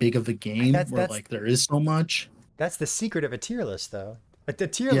just that big of a game where like there is so much. That's the secret of a tier list, though. Like the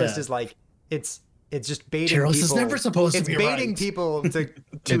tier list is like it's just baiting tier list people. is never supposed to be baiting people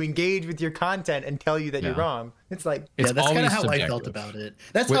to engage with your content and tell you that you're wrong. It's like that's kind of how I felt about it.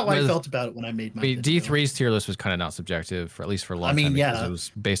 That's how I felt about it when I made my D3's tier list was kind of not subjective, for at least for a long time. Because it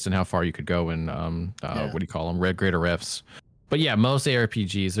was based on how far you could go in what do you call them, red greater rifts. But yeah, most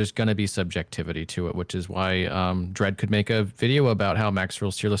ARPGs, there's going to be subjectivity to it, which is why Dredd could make a video about how Max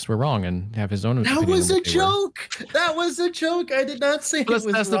Rule's tier lists were wrong and have his own opinion. That was a joke. That was a joke. I did not say it was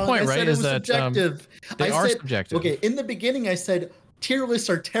wrong. That's the point, right? Is that subjective. They are subjective. Okay, in the beginning, I said tier lists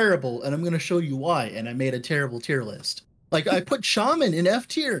are terrible, and I'm going to show you why. And I made a terrible tier list. Like, I put Shaman in F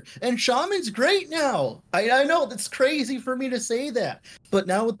tier, and Shaman's great now. I know that's crazy for me to say that. But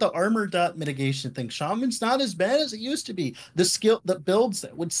now with the armor dot mitigation thing, Shaman's not as bad as it used to be. The builds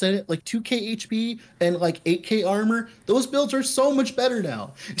that would set it like 2k HP and like 8k armor, those builds are so much better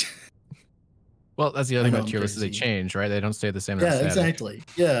now. Well, that's the other thing about tier lists, they change, right? They don't stay the same. Yeah, exactly.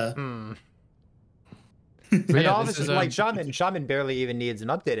 Yeah. And all this is like Shaman barely even needs an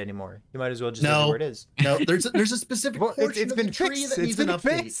update anymore. You might as well just know where it is. No, there's a specific portion of the tree that needs an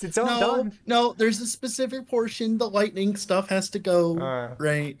update. It's all done. No, there's a specific portion. The lightning stuff has to go,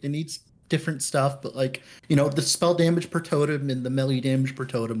 right? It needs different stuff, but like, the spell damage per totem and the melee damage per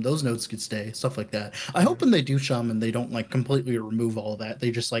totem, those nodes could stay, stuff like that. I hope when they do Shaman, they don't like completely remove all that. They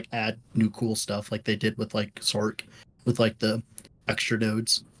just like add new cool stuff like they did with like Sork, with like the extra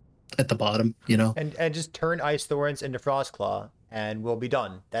nodes at the bottom, and just turn Ice Thorns into Frostclaw and we'll be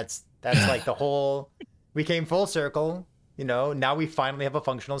done. That's like the whole, we came full circle, now we finally have a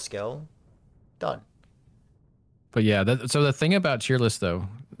functional skill. Done. But yeah, so the thing about tier lists, though,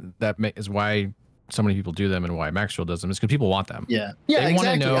 that is why so many people do them and why Max Rule does them, is because people want them. Yeah,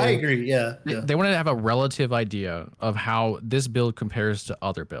 exactly. I agree. Yeah. They want to have a relative idea of how this build compares to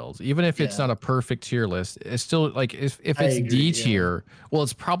other builds, even if it's not a perfect tier list. It's still like if it's D tier, well,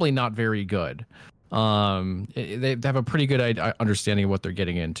 it's probably not very good. They have a pretty good understanding of what they're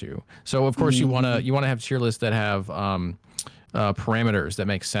getting into. So of course you want to have tier lists that have parameters that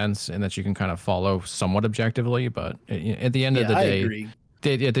make sense and that you can kind of follow somewhat objectively. But at the end of the day, I agree.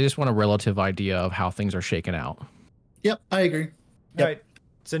 They just want a relative idea of how things are shaken out. Yep, I agree. Yep. All right.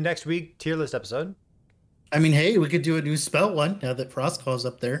 So next week, tier list episode. I mean, hey, we could do a new spell one now that Frostclaw's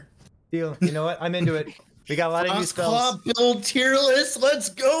up there. Deal. You know what? I'm into it. We got a lot of new spells. Frostclaw build tier list. Let's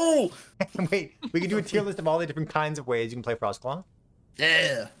go. Wait, we can do a tier list of all the different kinds of ways you can play Frostclaw.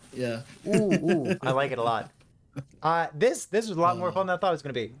 Yeah. Ooh, I like it a lot. This was a lot more fun than I thought it was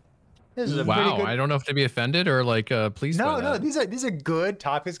going to be. This is a Wow, pretty good... I don't know if to be offended or like pleased by No, that. these are good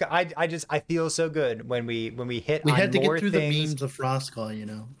topics. I feel so good when we hit We on had to more get through things. the memes of Frostclaw, you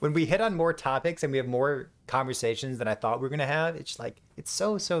know. When we hit on more topics and we have more conversations than I thought we were gonna have, it's like it's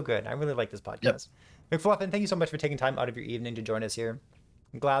so good. I really like this podcast. Mcfluffin, thank you so much for taking time out of your evening to join us here.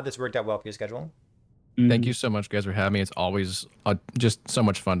 I'm glad this worked out well for your schedule. Thank you so much, guys, for having me. It's always just so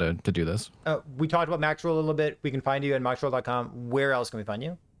much fun to do this. We talked about Maxroll a little bit. We can find you at maxroll.com. Where else can we find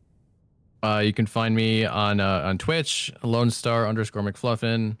you? You can find me on Twitch,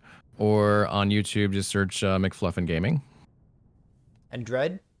 Lonestar_Mcfluffin, or on YouTube, just search Mcfluffin Gaming. And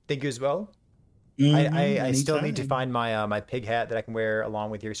Dread, thank you as well. Mm-hmm, I still need to find my my pig hat that I can wear along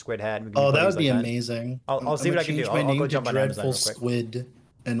with your squid hat. Oh, that would be amazing. I'll see what I can do. I'll go jump on Amazon real quick. Squid,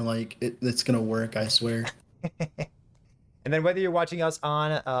 and like it's gonna work, I swear. And then whether you're watching us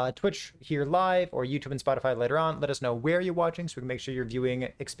on Twitch here live or YouTube and Spotify later on, let us know where you're watching so we can make sure your viewing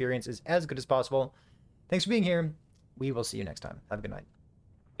experience is as good as possible. Thanks for being here. We will see you next time. Have a good night.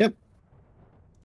 Yep.